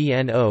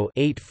 ISBN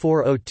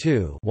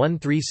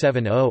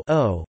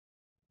 0-8402-1370-0.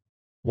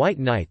 White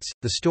Nights,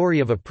 The Story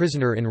of a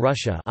Prisoner in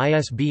Russia,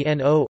 ISBN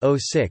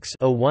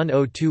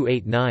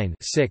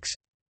 0-06-010289-6.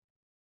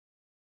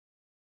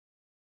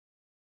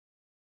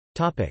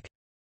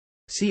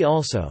 See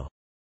also: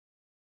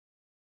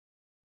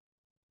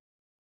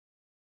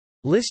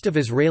 List of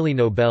Israeli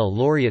Nobel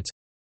laureates,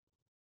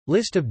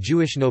 List of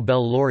Jewish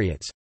Nobel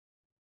laureates,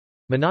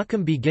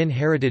 Menachem Begin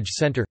Heritage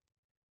Center.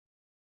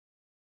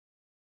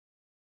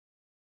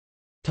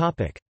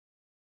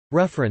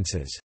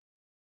 References.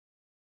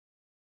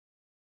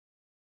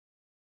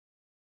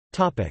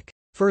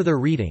 Further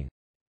reading.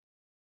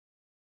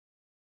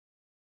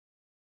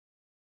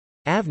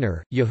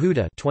 Avner,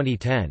 Yehuda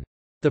 2010.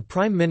 The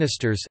Prime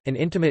Ministers, An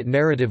Intimate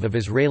Narrative of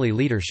Israeli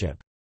Leadership.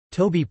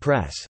 Toby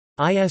Press.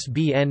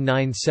 ISBN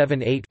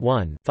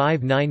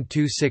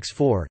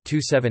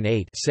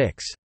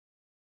 978-1-59264-278-6.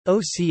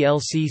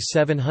 OCLC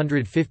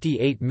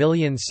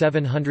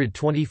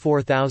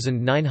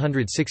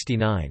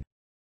 758724969.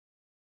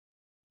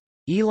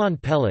 Elon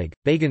Peleg,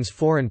 Begin's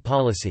Foreign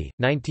Policy,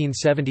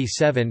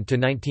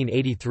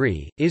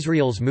 1977–1983,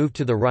 Israel's Move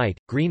to the Right,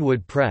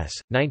 Greenwood Press,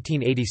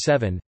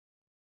 1987.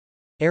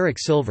 Eric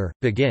Silver,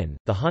 Begin,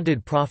 The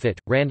Haunted Prophet,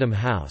 Random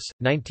House,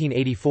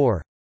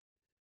 1984.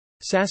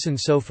 Sasson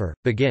Sofer,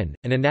 Begin,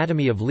 An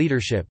Anatomy of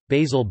Leadership,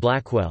 Basil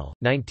Blackwell,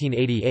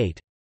 1988.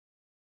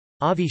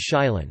 Avi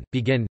Shailan,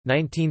 Begin,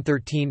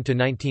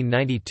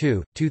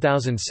 1913–1992,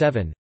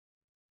 2007.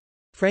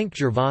 Frank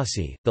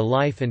Gervasi, The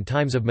Life and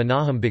Times of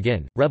Menachem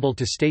Begin, Rebel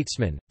to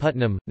Statesman,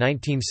 Putnam,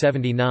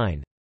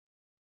 1979.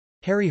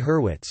 Harry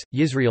Hurwitz,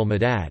 Yisrael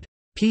Madad,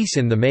 Peace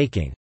in the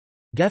Making,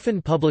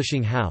 Geffen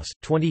Publishing House,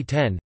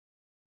 2010.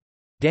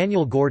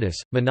 Daniel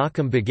Gordis,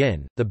 Menachem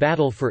Begin, The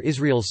Battle for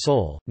Israel's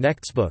Soul,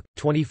 Nextbook,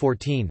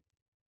 2014.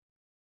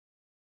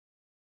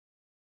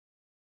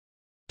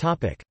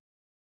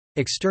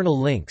 External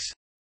links.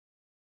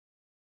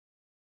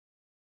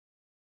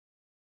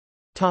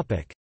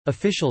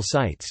 Official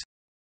sites.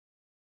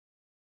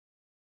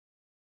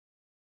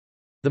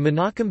 The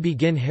Menachem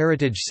Begin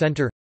Heritage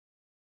Center.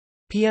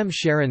 PM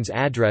Sharon's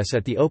address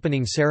at the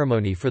opening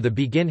ceremony for the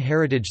Begin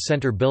Heritage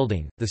Center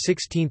building,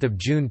 16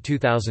 June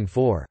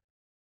 2004.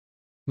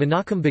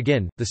 Menachem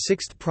Begin, the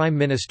sixth Prime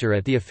Minister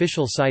at the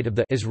official site of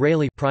the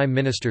Israeli Prime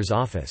Minister's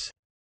office.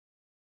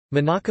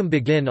 Menachem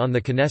Begin on the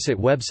Knesset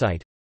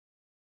website.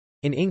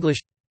 In English.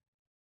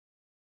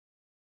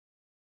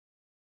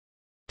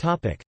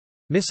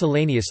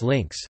 Miscellaneous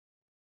links.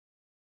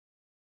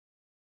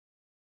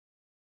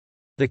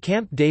 The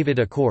Camp David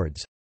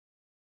Accords.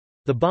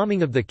 The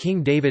bombing of the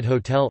King David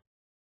Hotel.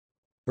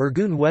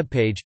 Irgun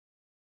webpage.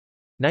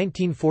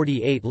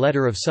 1948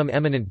 Letter of some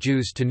eminent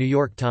Jews to New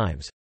York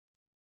Times.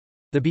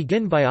 The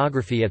Begin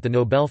biography at the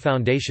Nobel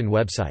Foundation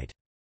website.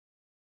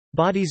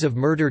 Bodies of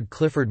murdered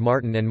Clifford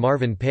Martin and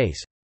Marvin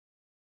Pace.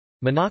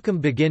 Menachem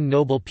Begin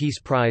Nobel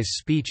Peace Prize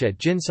speech at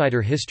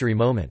Ginsider History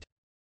Moment.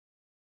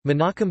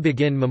 Menachem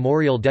Begin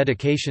Memorial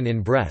dedication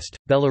in Brest,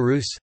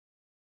 Belarus.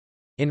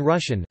 In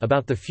Russian,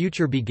 about the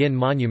future Begin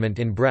Monument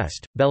in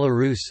Brest,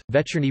 Belarus,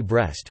 Vecherny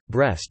Brest,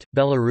 Brest,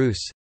 Belarus.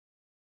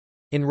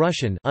 In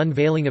Russian,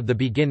 unveiling of the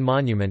Begin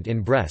Monument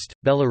in Brest,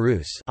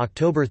 Belarus,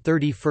 October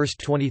 31,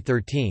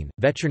 2013,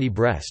 Vecherny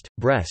Brest,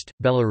 Brest,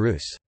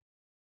 Belarus.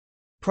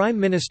 Prime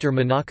Minister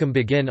Menachem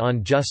Begin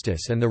on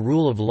justice and the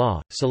rule of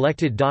law,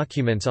 selected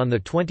documents on the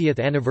 20th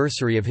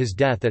anniversary of his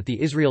death at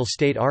the Israel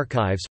State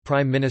Archives,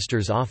 Prime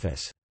Minister's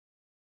Office.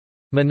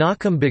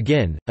 Menachem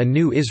Begin, A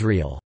New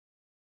Israel.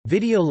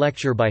 Video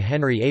lecture by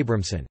Henry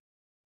Abramson.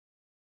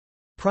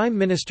 Prime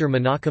Minister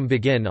Menachem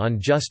Begin on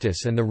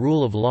justice and the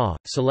rule of law,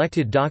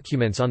 selected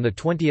documents on the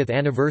 20th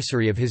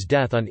anniversary of his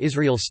death on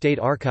Israel State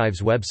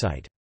Archives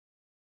website.